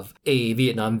have of a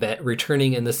Vietnam vet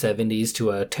returning in the 70s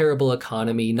to a terrible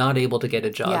economy, not able to get a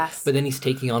job. Yes. But then he's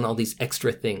taking on all these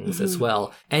extra things as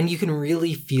well. And you can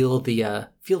really feel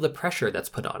the pressure that's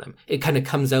put on him. It kind of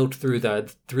comes out through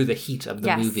the heat of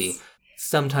the movie.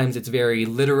 Sometimes it's very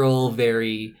literal,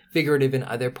 very figurative in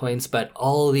other points, but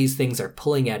all these things are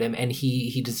pulling at him, and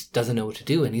he just doesn't know what to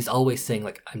do. And he's always saying,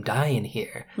 like, I'm dying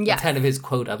here. That's kind of his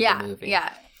quote of the movie.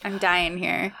 Yeah. I'm dying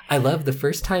here. I love the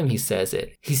first time he says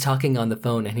it. He's talking on the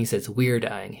phone and he says, we're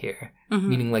dying here.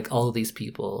 Meaning like all these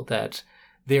people that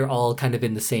they're all kind of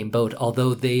in the same boat.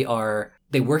 Although they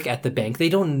work at the bank. They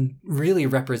don't really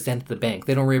represent the bank.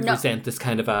 They don't represent this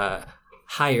kind of a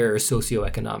higher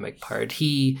socioeconomic part.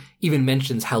 He even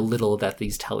mentions how little that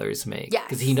these tellers make.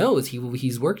 Because he knows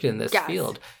he's worked in this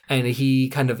field. And he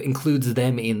kind of includes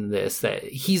them in this, that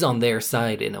he's on their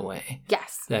side in a way.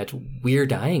 Yes. That we're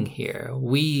dying here.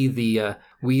 We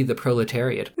the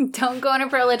proletariat. Don't go on a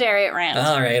proletariat rant.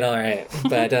 All right.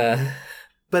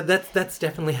 But that's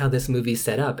definitely how this movie's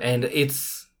set up. And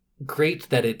it's great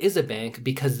that it is a bank,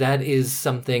 because that is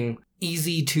something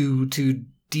easy to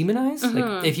demonize.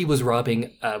 Like if he was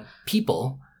robbing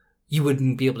people, you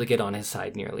wouldn't be able to get on his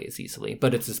side nearly as easily.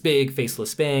 But it's this big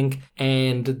faceless bank,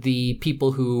 and the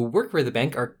people who work for the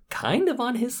bank are kind of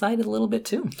on his side a little bit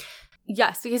too.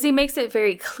 Yes, because he makes it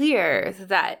very clear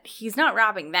that he's not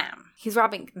robbing them. He's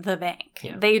robbing the bank.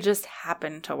 Yeah. They just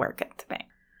happen to work at the bank.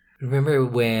 Remember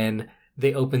when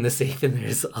they open the safe and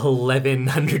there's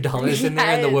 $1,100 in there,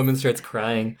 and the woman starts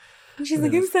crying? And she's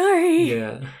like, I'm sorry.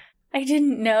 Yeah. I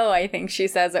didn't know, I think she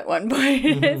says at one point.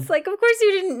 It's like, of course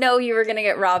you didn't know you were going to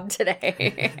get robbed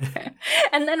today.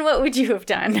 And then what would you have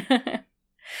done?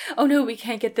 Oh no, we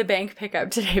can't get the bank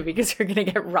pickup today because we're going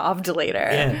to get robbed later.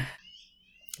 Yeah.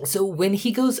 So when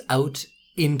he goes out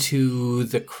into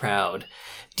the crowd,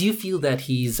 do you feel that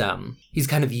he's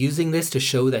kind of using this to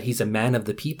show that he's a man of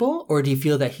the people, or do you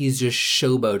feel that he's just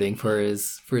showboating for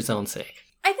his own sake?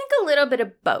 I think a little bit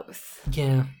of both.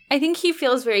 Yeah. I think he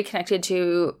feels very connected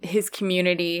to his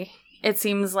community. It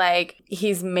seems like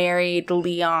he's married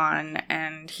Leon,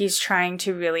 and he's trying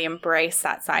to really embrace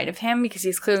that side of him because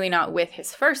he's clearly not with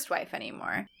his first wife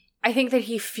anymore. I think that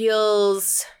he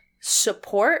feels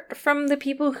support from the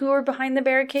people who are behind the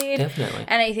barricade. Definitely.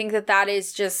 And I think that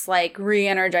is just like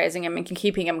re-energizing him and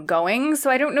keeping him going.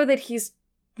 So I don't know that he's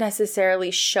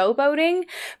necessarily showboating,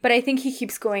 but I think he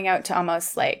keeps going out to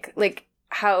almost like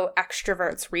how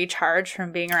extroverts recharge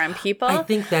from being around people. I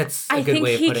think that's a good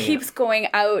way of putting it. I think he keeps going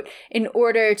out in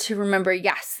order to remember,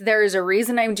 yes, there is a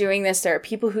reason I'm doing this. There are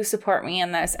people who support me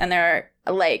in this, and there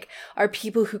are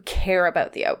people who care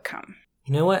about the outcome.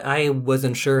 You know what? I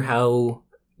wasn't sure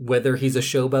whether he's a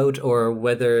showboat or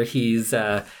whether he's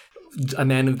a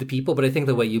man of the people, but I think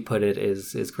the way you put it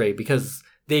is great, because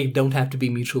they don't have to be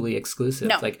mutually exclusive.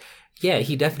 No. Like, yeah,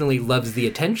 he definitely loves the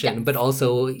attention, but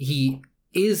also he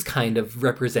is kind of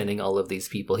representing all of these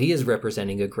people. He is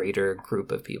representing a greater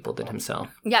group of people than himself.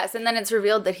 Yes, and then it's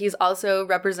revealed that he's also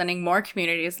representing more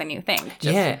communities than you think.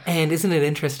 Yeah, and isn't it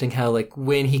interesting how, like,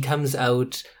 when it comes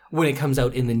out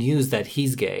in the news that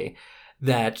he's gay,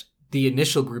 that the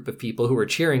initial group of people who were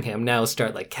cheering him now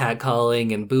start, like,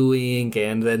 catcalling and booing,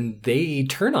 and then they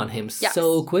turn on him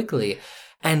so quickly.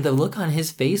 And the look on his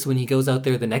face when he goes out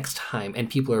there the next time and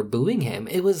people are booing him,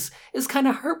 it was kind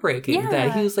of heartbreaking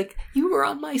that he was like, you were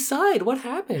on my side. What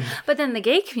happened? But then the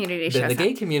gay community shows up. Then the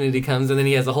gay community comes, and then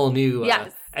he has a whole new...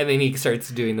 and then he starts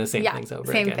doing the same things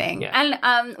over again. Same thing. Yeah.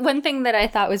 And one thing that I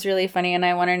thought was really funny, and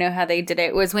I want to know how they did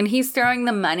it, was when he's throwing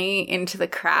the money into the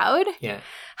crowd. Yeah.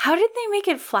 How did they make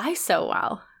it fly so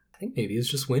well? I think maybe it's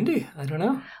just windy. I don't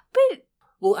know. But...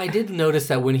 Well, I did notice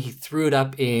that when he threw it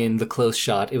up in the close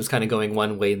shot, it was kind of going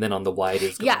one way, and then on the wide, it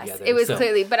was going the other. Yes, it was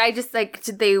clearly. But I just,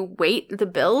 did they weight the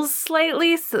bills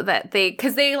slightly so that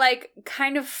because they,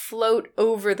 kind of float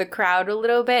over the crowd a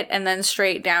little bit and then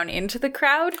straight down into the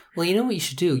crowd? Well, you know what you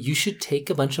should do? You should take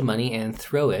a bunch of money and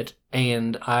throw it,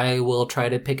 and I will try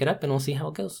to pick it up, and we'll see how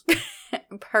it goes.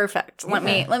 Perfect. Let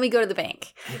me go to the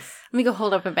bank. Let me go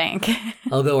hold up a bank.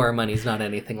 Although our money's not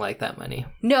anything like that money.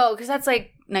 No, because that's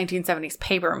 1970s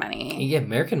paper money. Yeah,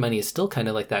 American money is still kind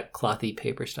of like that clothy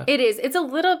paper stuff. It is. It's a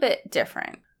little bit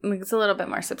different. It's a little bit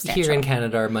more substantial. Here in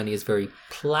Canada, our money is very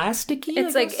plasticky.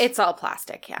 It's like, it's all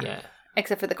plastic, yeah. Yeah.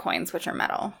 Except for the coins, which are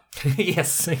metal.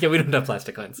 Yes. Yeah, we don't have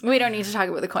plastic coins. We don't need to talk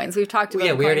about the coins. We've talked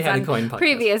about we already had on a coin podcast.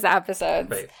 Previous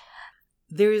episodes. Right.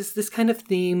 There's this kind of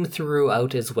theme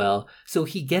throughout as well. So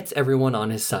he gets everyone on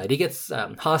his side. He gets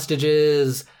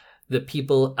hostages. The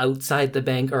people outside the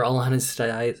bank are all on his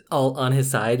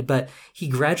side, but he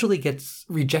gradually gets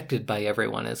rejected by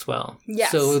everyone as well.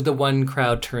 Yes. So the one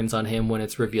crowd turns on him when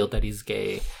it's revealed that he's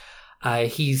gay.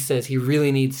 He says he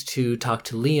really needs to talk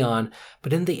to Leon,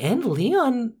 but in the end,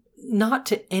 Leon, not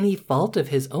to any fault of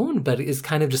his own, but is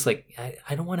kind of just like,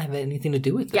 I don't want to have anything to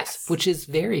do with this, yes. Which is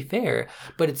very fair,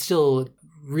 but it's still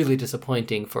really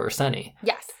disappointing for Sonny.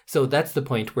 Yes. So that's the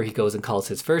point where he goes and calls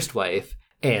his first wife,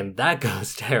 and that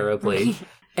goes terribly.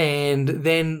 And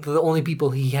then the only people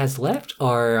he has left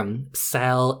are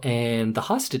Sal and the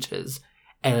hostages.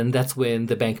 And that's when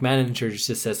the bank manager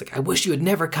just says, like, I wish you had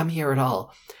never come here at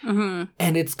all. Mm-hmm.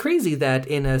 And it's crazy that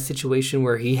in a situation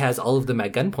where he has all of them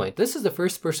at gunpoint, this is the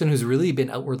first person who's really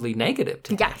been outwardly negative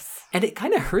to him. Yes. And it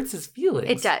kind of hurts his feelings.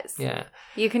 It does. Yeah.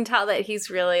 You can tell that he's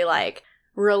really, like,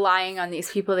 relying on these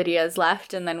people that he has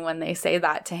left, and then when they say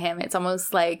that to him, it's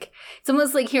almost like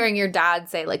hearing your dad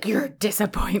say, like, you're a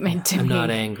disappointment to me. I'm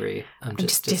not angry. I'm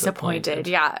just disappointed.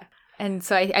 Yeah. And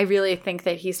so I really think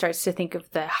that he starts to think of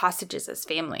the hostages as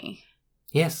family.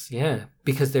 Yes, yeah,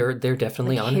 because they're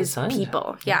definitely like on his side.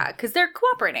 People, yeah, because they're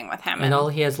cooperating with him. And all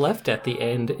he has left at the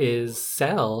end is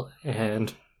Sal,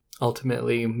 and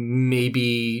ultimately,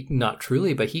 maybe not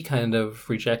truly, but he kind of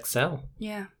rejects Sal.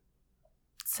 Yeah.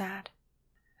 Sad.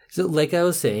 So like I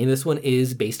was saying, this one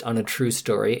is based on a true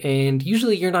story, and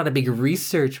usually you're not a big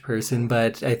research person,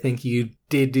 but I think you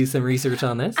did do some research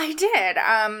on this. I did.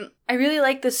 I really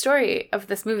like the story of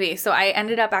this movie, so I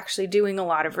ended up actually doing a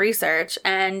lot of research,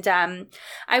 and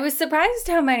I was surprised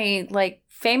how many, like,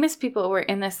 famous people were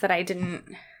in this that I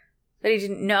didn't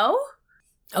know.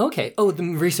 Okay. Oh, the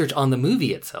research on the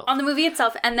movie itself. On the movie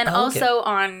itself, and then also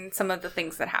on some of the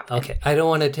things that happened. Okay. I don't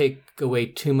want to take away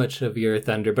too much of your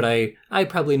thunder, but I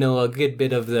probably know a good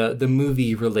bit of the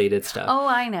movie-related stuff. Oh,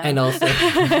 I know. And also,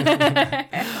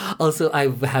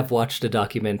 I have watched a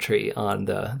documentary on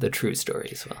the true story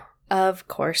as well. Of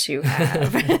course you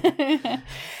have. But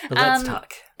let's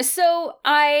talk. So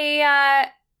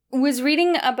I was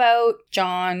reading about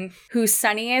John, who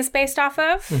Sonny is based off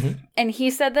of, and he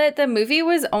said that the movie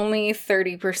was only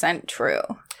 30% true.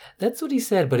 That's what he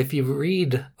said, but if you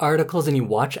read articles and you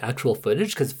watch actual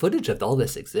footage, because footage of all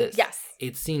this exists, yes,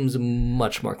 it seems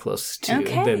much more close to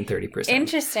than 30%.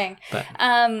 Interesting. But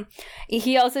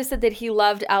he also said that he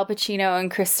loved Al Pacino and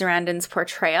Chris Sarandon's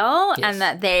portrayal, and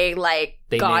that they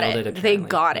got it. They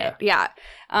got it, yeah.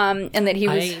 And that he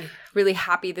was really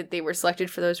happy that they were selected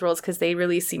for those roles because they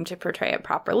really seemed to portray it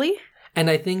properly. And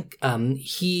I think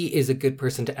he is a good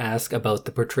person to ask about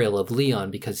the portrayal of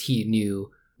Leon because he knew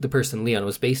the person Leon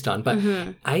was based on. But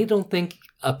I don't think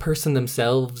a person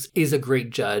themselves is a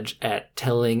great judge at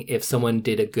telling if someone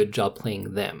did a good job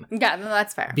playing them. Yeah, no,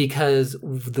 that's fair. Because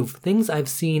the things I've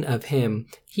seen of him,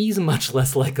 he's much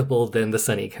less likable than the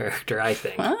Sonny character, I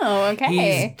think. Oh,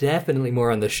 okay. He's definitely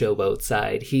more on the showboat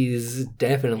side. He's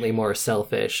definitely more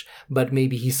selfish, but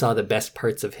maybe he saw the best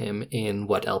parts of him in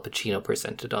what Al Pacino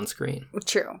presented on screen.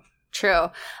 True.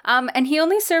 And he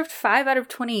only served 5 out of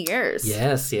 20 years.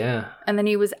 Yes, yeah. And then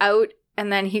he was out,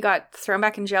 and then he got thrown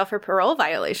back in jail for parole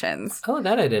violations. Oh,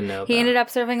 that I didn't know about. He ended up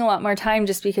serving a lot more time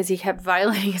just because he kept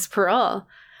violating his parole.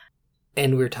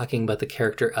 And we're talking about the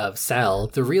character of Sal.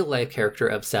 The real-life character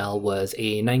of Sal was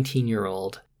a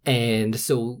 19-year-old. And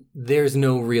so there's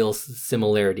no real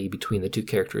similarity between the two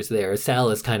characters there. Sal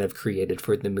is kind of created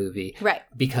for the movie. Right.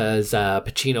 Because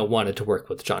Pacino wanted to work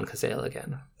with John Cazale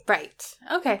again. Right.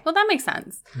 Okay. Well, that makes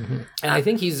sense. And I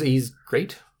think he's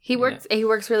great. He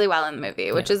works really well in the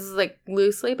movie, which is like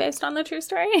loosely based on the true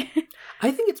story.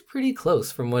 I think it's pretty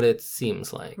close from what it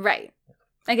seems like. Right.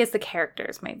 I guess the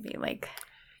characters might be like...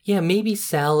 Yeah, maybe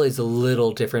Sal is a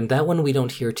little different. That one we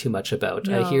don't hear too much about.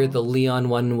 No. I hear the Leon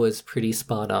one was pretty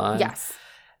spot on. Yes.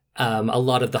 A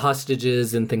lot of the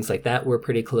hostages and things like that were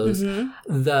pretty close.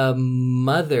 The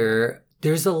mother...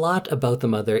 There's a lot about the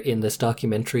mother in this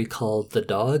documentary called The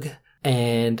Dog,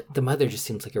 and the mother just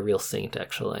seems like a real saint,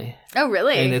 actually. Oh,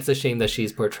 really? And it's a shame that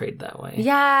she's portrayed that way.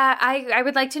 Yeah, I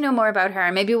would like to know more about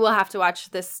her. Maybe we'll have to watch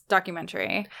this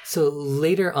documentary. So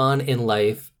later on in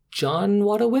life, John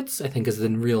Wadowitz, I think is the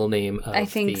real name of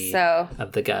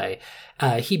of the guy.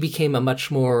 He became a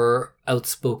much more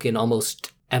outspoken,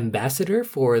 almost ambassador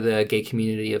for the gay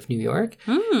community of New York.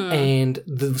 And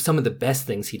some of the best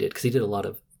things he did, because he did a lot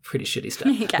of pretty shitty stuff,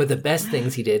 yes. But the best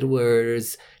things he did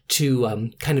was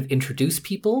to kind of introduce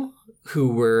people who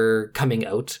were coming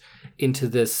out into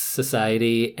this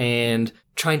society and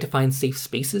trying to find safe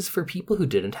spaces for people who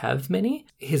didn't have many.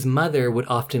 His mother would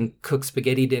often cook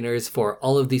spaghetti dinners for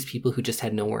all of these people who just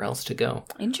had nowhere else to go.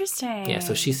 Interesting. Yeah,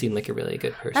 so she seemed like a really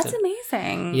good person. That's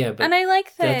amazing. Yeah, but and I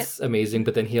like that. That's amazing,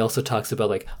 but then he also talks about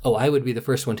like, oh, I would be the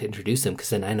first one to introduce him because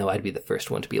then I know I'd be the first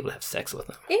one to be able to have sex with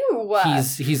him. Ew.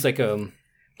 He's like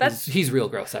he's real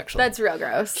gross, actually. That's real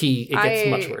gross. It gets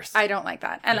much worse. I don't like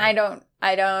that. And I don't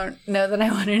know that I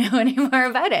want to know any more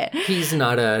about it. He's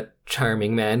not a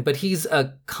charming man, but he's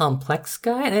a complex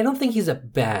guy, and I don't think he's a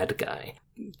bad guy.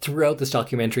 Throughout this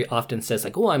documentary often says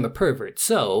like, oh, I'm a pervert,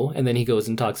 so, and then he goes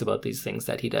and talks about these things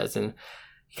that he does, and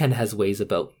he kind of has ways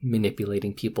about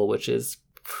manipulating people, which is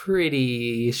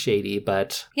pretty shady,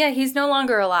 but... Yeah, he's no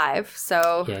longer alive,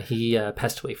 so... Yeah, he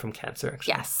passed away from cancer,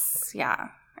 actually. Yes, yeah.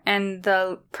 And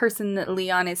the person that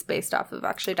Leon is based off of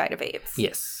actually died of AIDS.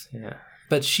 Yes, yeah.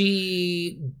 But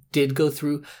she did go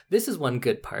through... This is one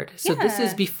good part. So This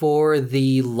is before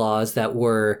the laws that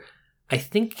were... I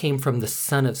think came from the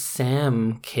Son of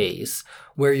Sam case,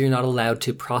 where you're not allowed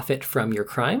to profit from your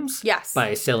crimes. Yes.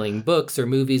 By selling books or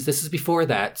movies. This is before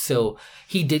that. So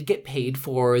he did get paid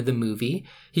for the movie.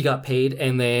 He got paid,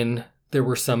 and then there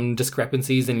were some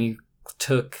discrepancies, and he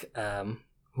took...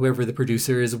 whoever the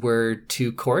producers were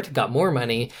to court, got more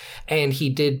money, and he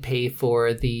did pay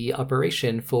for the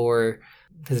operation for,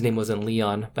 his name wasn't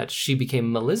Leon, but she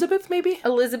became Elizabeth, maybe?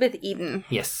 Elizabeth Eden.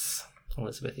 Yes,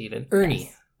 Elizabeth Eden. Ernie,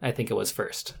 yes. I think it was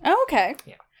first. Oh, okay.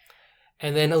 Yeah.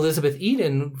 And then Elizabeth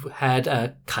Eden had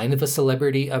a kind of a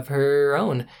celebrity of her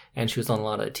own, and she was on a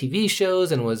lot of TV shows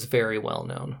and was very well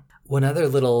known. One other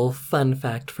little fun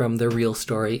fact from the real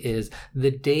story is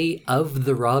the day of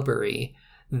the robbery,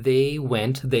 they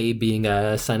being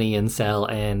Sonny and Sal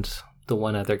and the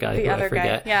one other guy who I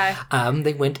forget.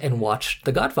 They went and watched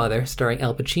The Godfather starring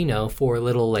Al Pacino for a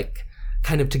little, like,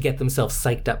 kind of to get themselves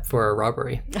psyched up for a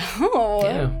robbery. Oh,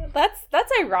 yeah.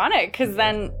 That's ironic, because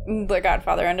then The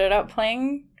Godfather ended up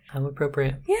playing. How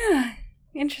appropriate. Yeah,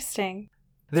 interesting.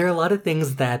 There are a lot of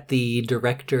things that the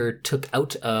director took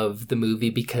out of the movie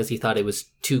because he thought it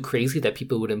was too crazy that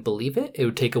people wouldn't believe it. It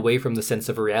would take away from the sense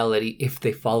of reality if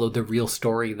they followed the real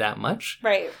story that much.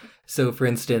 Right. So, for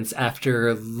instance,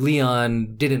 after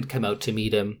Leon didn't come out to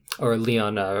meet him, or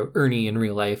Ernie in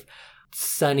real life,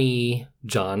 Sonny,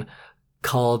 John,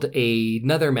 called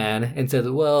another man and said,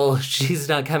 well, she's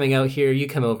not coming out here, you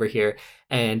come over here.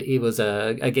 And it was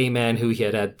a gay man who he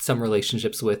had some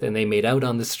relationships with, and they made out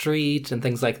on the street and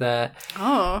things like that.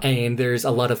 Oh. And there's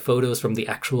a lot of photos from the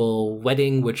actual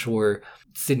wedding, which were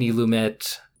Sidney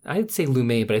Lumet, I'd say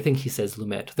Lumet, but I think he says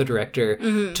Lumet, the director,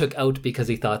 took out because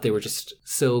he thought they were just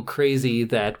so crazy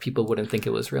that people wouldn't think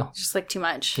it was real. Just like too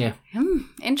much. Yeah.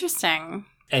 Interesting.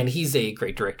 And he's a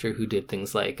great director who did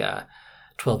things like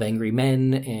 12 Angry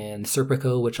Men and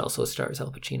Serpico, which also stars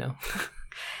Al Pacino.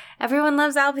 Everyone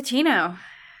loves Al Pacino.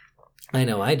 I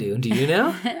know I do. Do you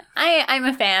know? I'm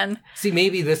a fan. See,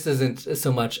 maybe this isn't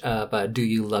so much about do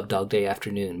you love Dog Day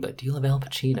Afternoon, but do you love Al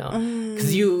Pacino?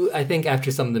 Because I think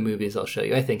after some of the movies I'll show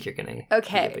you, I think you're going to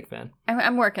be a big fan.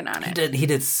 I'm working on it. He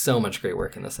did so much great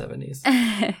work in the 70s.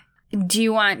 Do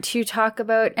you want to talk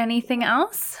about anything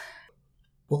else?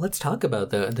 Well, let's talk about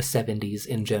the 70s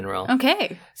in general.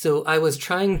 Okay. So I was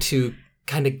trying to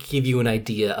kind of give you an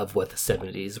idea of what the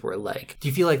 70s were like. Do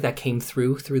you feel like that came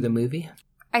through the movie?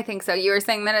 I think so. You were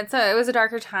saying that it was a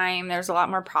darker time. There's a lot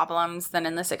more problems than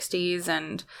in the 60s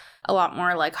and a lot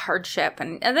more like hardship.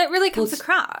 And that really comes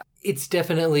across. It's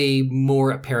definitely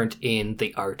more apparent in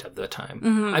the art of the time.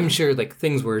 Mm-hmm. I'm sure like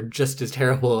things were just as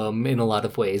terrible in a lot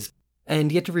of ways. And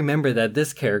you have to remember that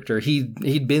this character,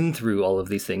 he'd been through all of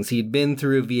these things. He'd been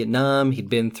through Vietnam. He'd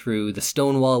been through the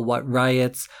Stonewall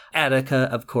riots, Attica,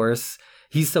 of course.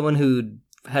 He's someone who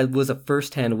was a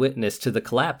first-hand witness to the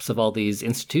collapse of all these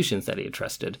institutions that he had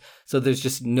trusted. So there's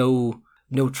just no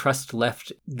trust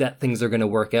left that things are going to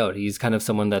work out. He's kind of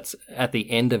someone that's at the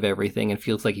end of everything and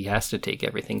feels like he has to take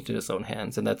everything to his own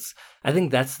hands. And I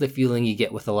think that's the feeling you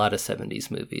get with a lot of 70s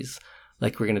movies.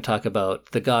 Like we're going to talk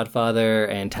about The Godfather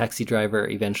and Taxi Driver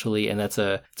eventually, and it's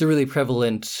a really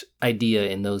prevalent idea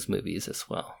in those movies as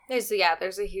well. There's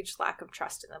a huge lack of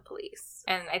trust in the police.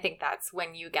 And I think that's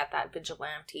when you get that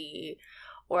vigilante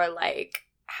or like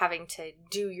having to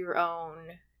do your own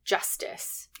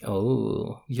justice.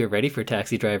 Oh, you're ready for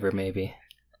Taxi Driver maybe.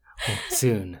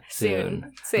 Soon.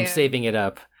 I'm saving it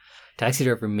up. Taxi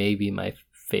Driver may be my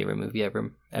favorite movie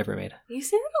ever made. You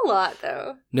say that a lot,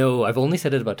 though. No, I've only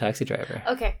said it about Taxi Driver.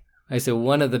 Okay. I say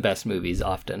one of the best movies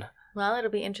often. Well, it'll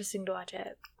be interesting to watch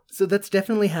it. So that's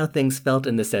definitely how things felt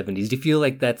in the 70s. Do you feel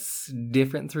like that's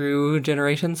different through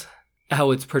generations?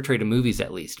 How it's portrayed in movies,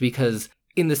 at least. Because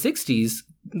in the 60s,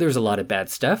 there's a lot of bad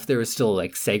stuff. There was still,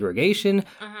 like, segregation.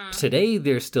 Mm-hmm. Today,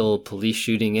 there's still police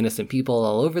shooting innocent people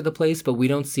all over the place, but we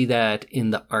don't see that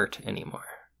in the art anymore.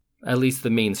 At least the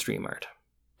mainstream art.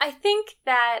 I think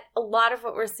that a lot of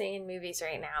what we're seeing in movies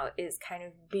right now is kind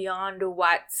of beyond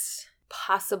what's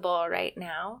possible right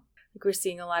now. Like, we're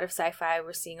seeing a lot of sci-fi.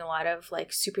 We're seeing a lot of, like,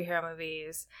 superhero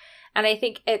movies. And I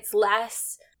think it's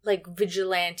less, like,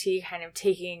 vigilante kind of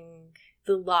taking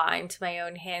the law into my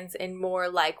own hands and more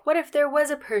like, what if there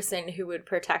was a person who would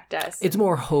protect us? It's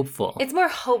more hopeful. It's more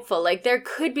hopeful. Like, there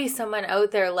could be someone out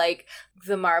there like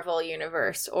the Marvel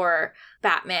Universe or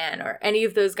Batman or any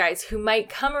of those guys who might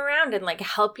come around and, like,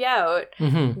 help you out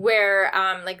where,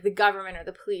 like, the government or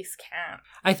the police can't.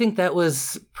 I think that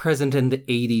was present in the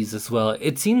 80s as well.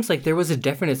 It seems like there was a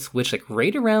definite switch, like,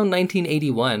 right around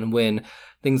 1981 when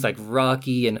things like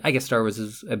Rocky, and I guess Star Wars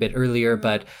is a bit earlier,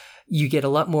 but you get a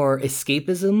lot more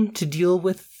escapism to deal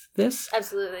with this.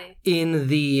 Absolutely. In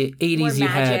the 80s, more you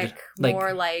magic, had like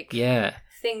more like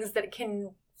things that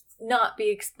can not be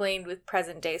explained with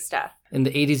present day stuff. In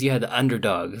the 80s, you had the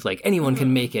underdog. Like, anyone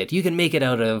can make it. You can make it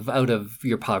out of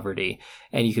your poverty,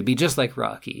 and you could be just like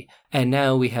Rocky. And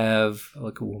now we have,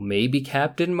 like, well, maybe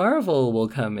Captain Marvel will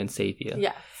come and save you.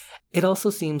 Yes. It also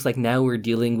seems like now we're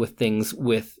dealing with things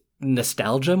with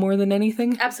nostalgia more than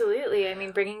anything. Absolutely. I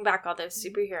mean, bringing back all those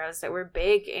superheroes that were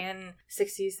big in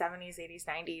 60s, 70s, 80s,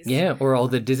 90s. Yeah, or all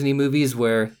the Disney movies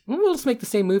where we'll just make the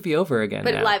same movie over again.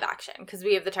 But now. Live action, because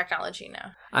we have the technology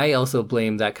now. I also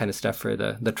blame that kind of stuff for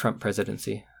the Trump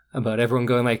presidency. About everyone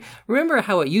going like, remember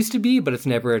how it used to be, but it's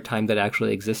never a time that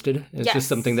actually existed. It's just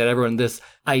something that everyone, this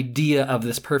idea of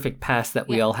this perfect past that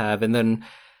we all have, and then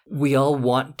we all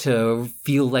want to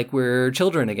feel like we're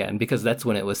children again because that's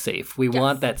when it was safe. We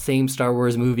want that same Star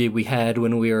Wars movie we had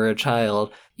when we were a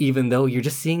child, even though you're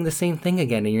just seeing the same thing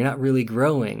again and you're not really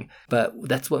growing. But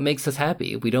that's what makes us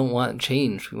happy. We don't want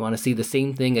change. We want to see the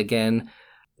same thing again.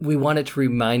 We want it to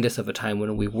remind us of a time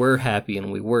when we were happy and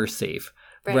we were safe,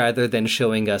 rather than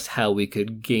showing us how we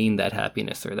could gain that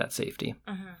happiness or that safety.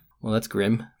 Well, that's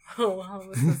grim. Oh, well,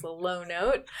 this is a low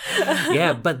note.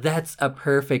 Yeah, but that's a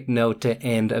perfect note to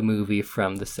end a movie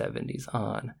from the 70s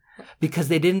on. Because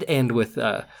they didn't end with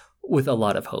a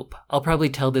lot of hope. I'll probably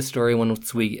tell this story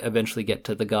once we eventually get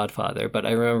to The Godfather, but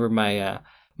I remember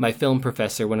my film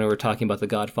professor when we were talking about The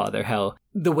Godfather, how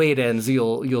the way it ends,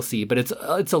 you'll see, but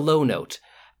it's a low note.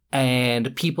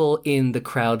 And people in the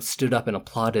crowd stood up and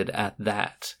applauded at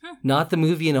that. Not the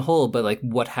movie in a whole, but like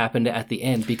what happened at the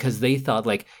end, because they thought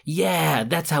like, yeah,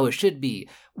 that's how it should be.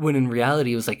 When in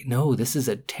reality, it was like, no, this is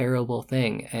a terrible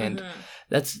thing. And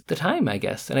that's the time, I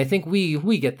guess. And I think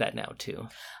we get that now too.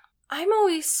 I'm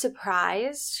always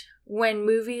surprised when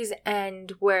movies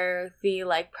end where the,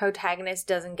 like, protagonist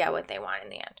doesn't get what they want in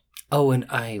the end. Oh, and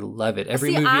I love it.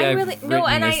 Every movie I've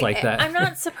written is like that. I'm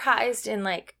not surprised in,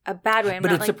 like, a bad way.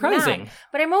 But it's surprising.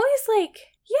 But I'm always like,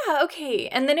 yeah, okay.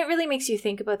 And then it really makes you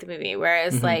think about the movie.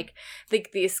 Whereas, like the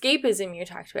escapism you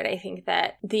talked about, I think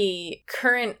that the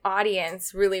current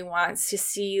audience really wants to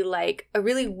see, like, a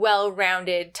really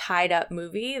well-rounded, tied-up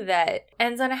movie that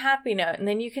ends on a happy note. And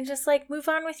then you can just, like, move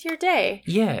on with your day.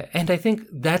 Yeah, and I think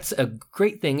that's a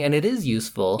great thing, and it is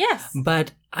useful. Yes.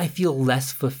 But I feel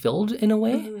less fulfilled in a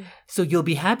way. So you'll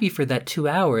be happy for that 2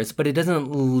 hours, but it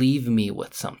doesn't leave me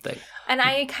with something. And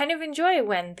I kind of enjoy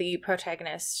when the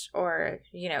protagonist or,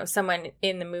 you know, someone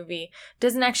in the movie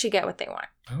doesn't actually get what they want.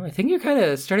 Oh, I think you're kind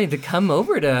of starting to come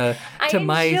over to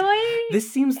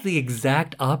This seems the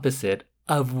exact opposite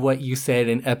of what you said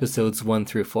in episodes 1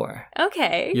 through 4.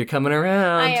 Okay. You're coming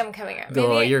around. I am coming around.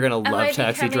 Oh, you're going to love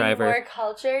Taxi Driver. More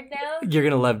cultured now? You're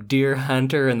going to love Deer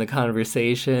Hunter and the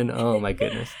conversation. Oh my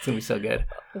goodness. It's going to be so good.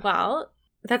 Well,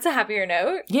 that's a happier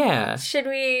note. Yeah. Should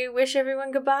we wish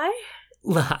everyone goodbye?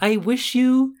 I wish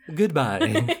you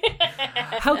goodbye.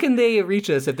 How can they reach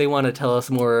us if they want to tell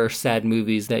us more sad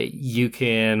movies that you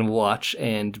can watch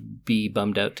and be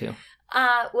bummed out to?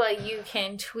 Well, you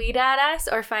can tweet at us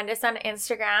or find us on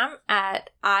Instagram at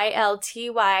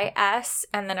ILTYS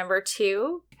and the number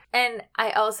 2. And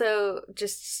I also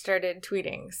just started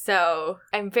tweeting. So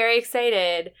I'm very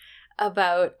excited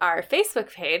about our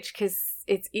Facebook page because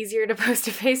it's easier to post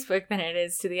to Facebook than it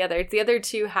is to the other. The other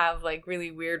two have, like,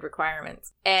 really weird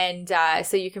requirements. And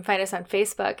so you can find us on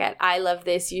Facebook at I Love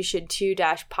This You Should Too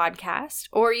 -podcast,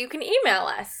 or you can email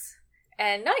us.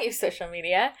 and not use social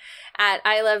media at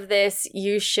I love this,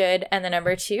 you should, and the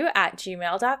number 2 at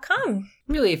gmail.com.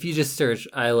 Really, if you just search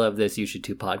I love this, you should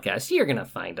 2 podcast, you're going to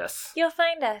find us. You'll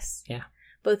find us. Yeah.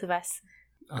 Both of us.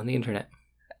 On the internet.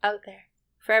 Out there.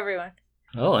 For everyone.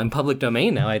 Oh, I'm public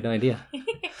domain now. I had no idea.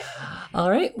 All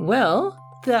right. Well,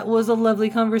 that was a lovely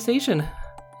conversation.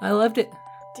 I loved it.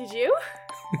 Did you?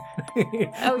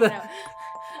 Oh, no.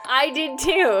 I did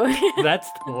too. That's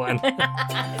the one.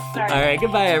 Sorry. All right.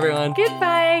 Goodbye, everyone.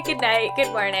 Goodbye. Good night.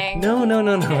 Good morning. No.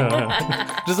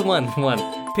 Just one.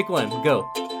 Pick one. Go.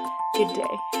 Good day.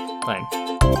 Fine.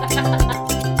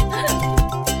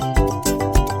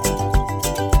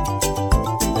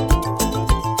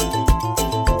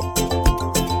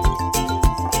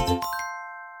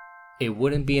 It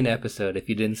wouldn't be an episode if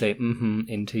you didn't say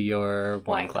into your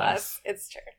wine glass. It's true.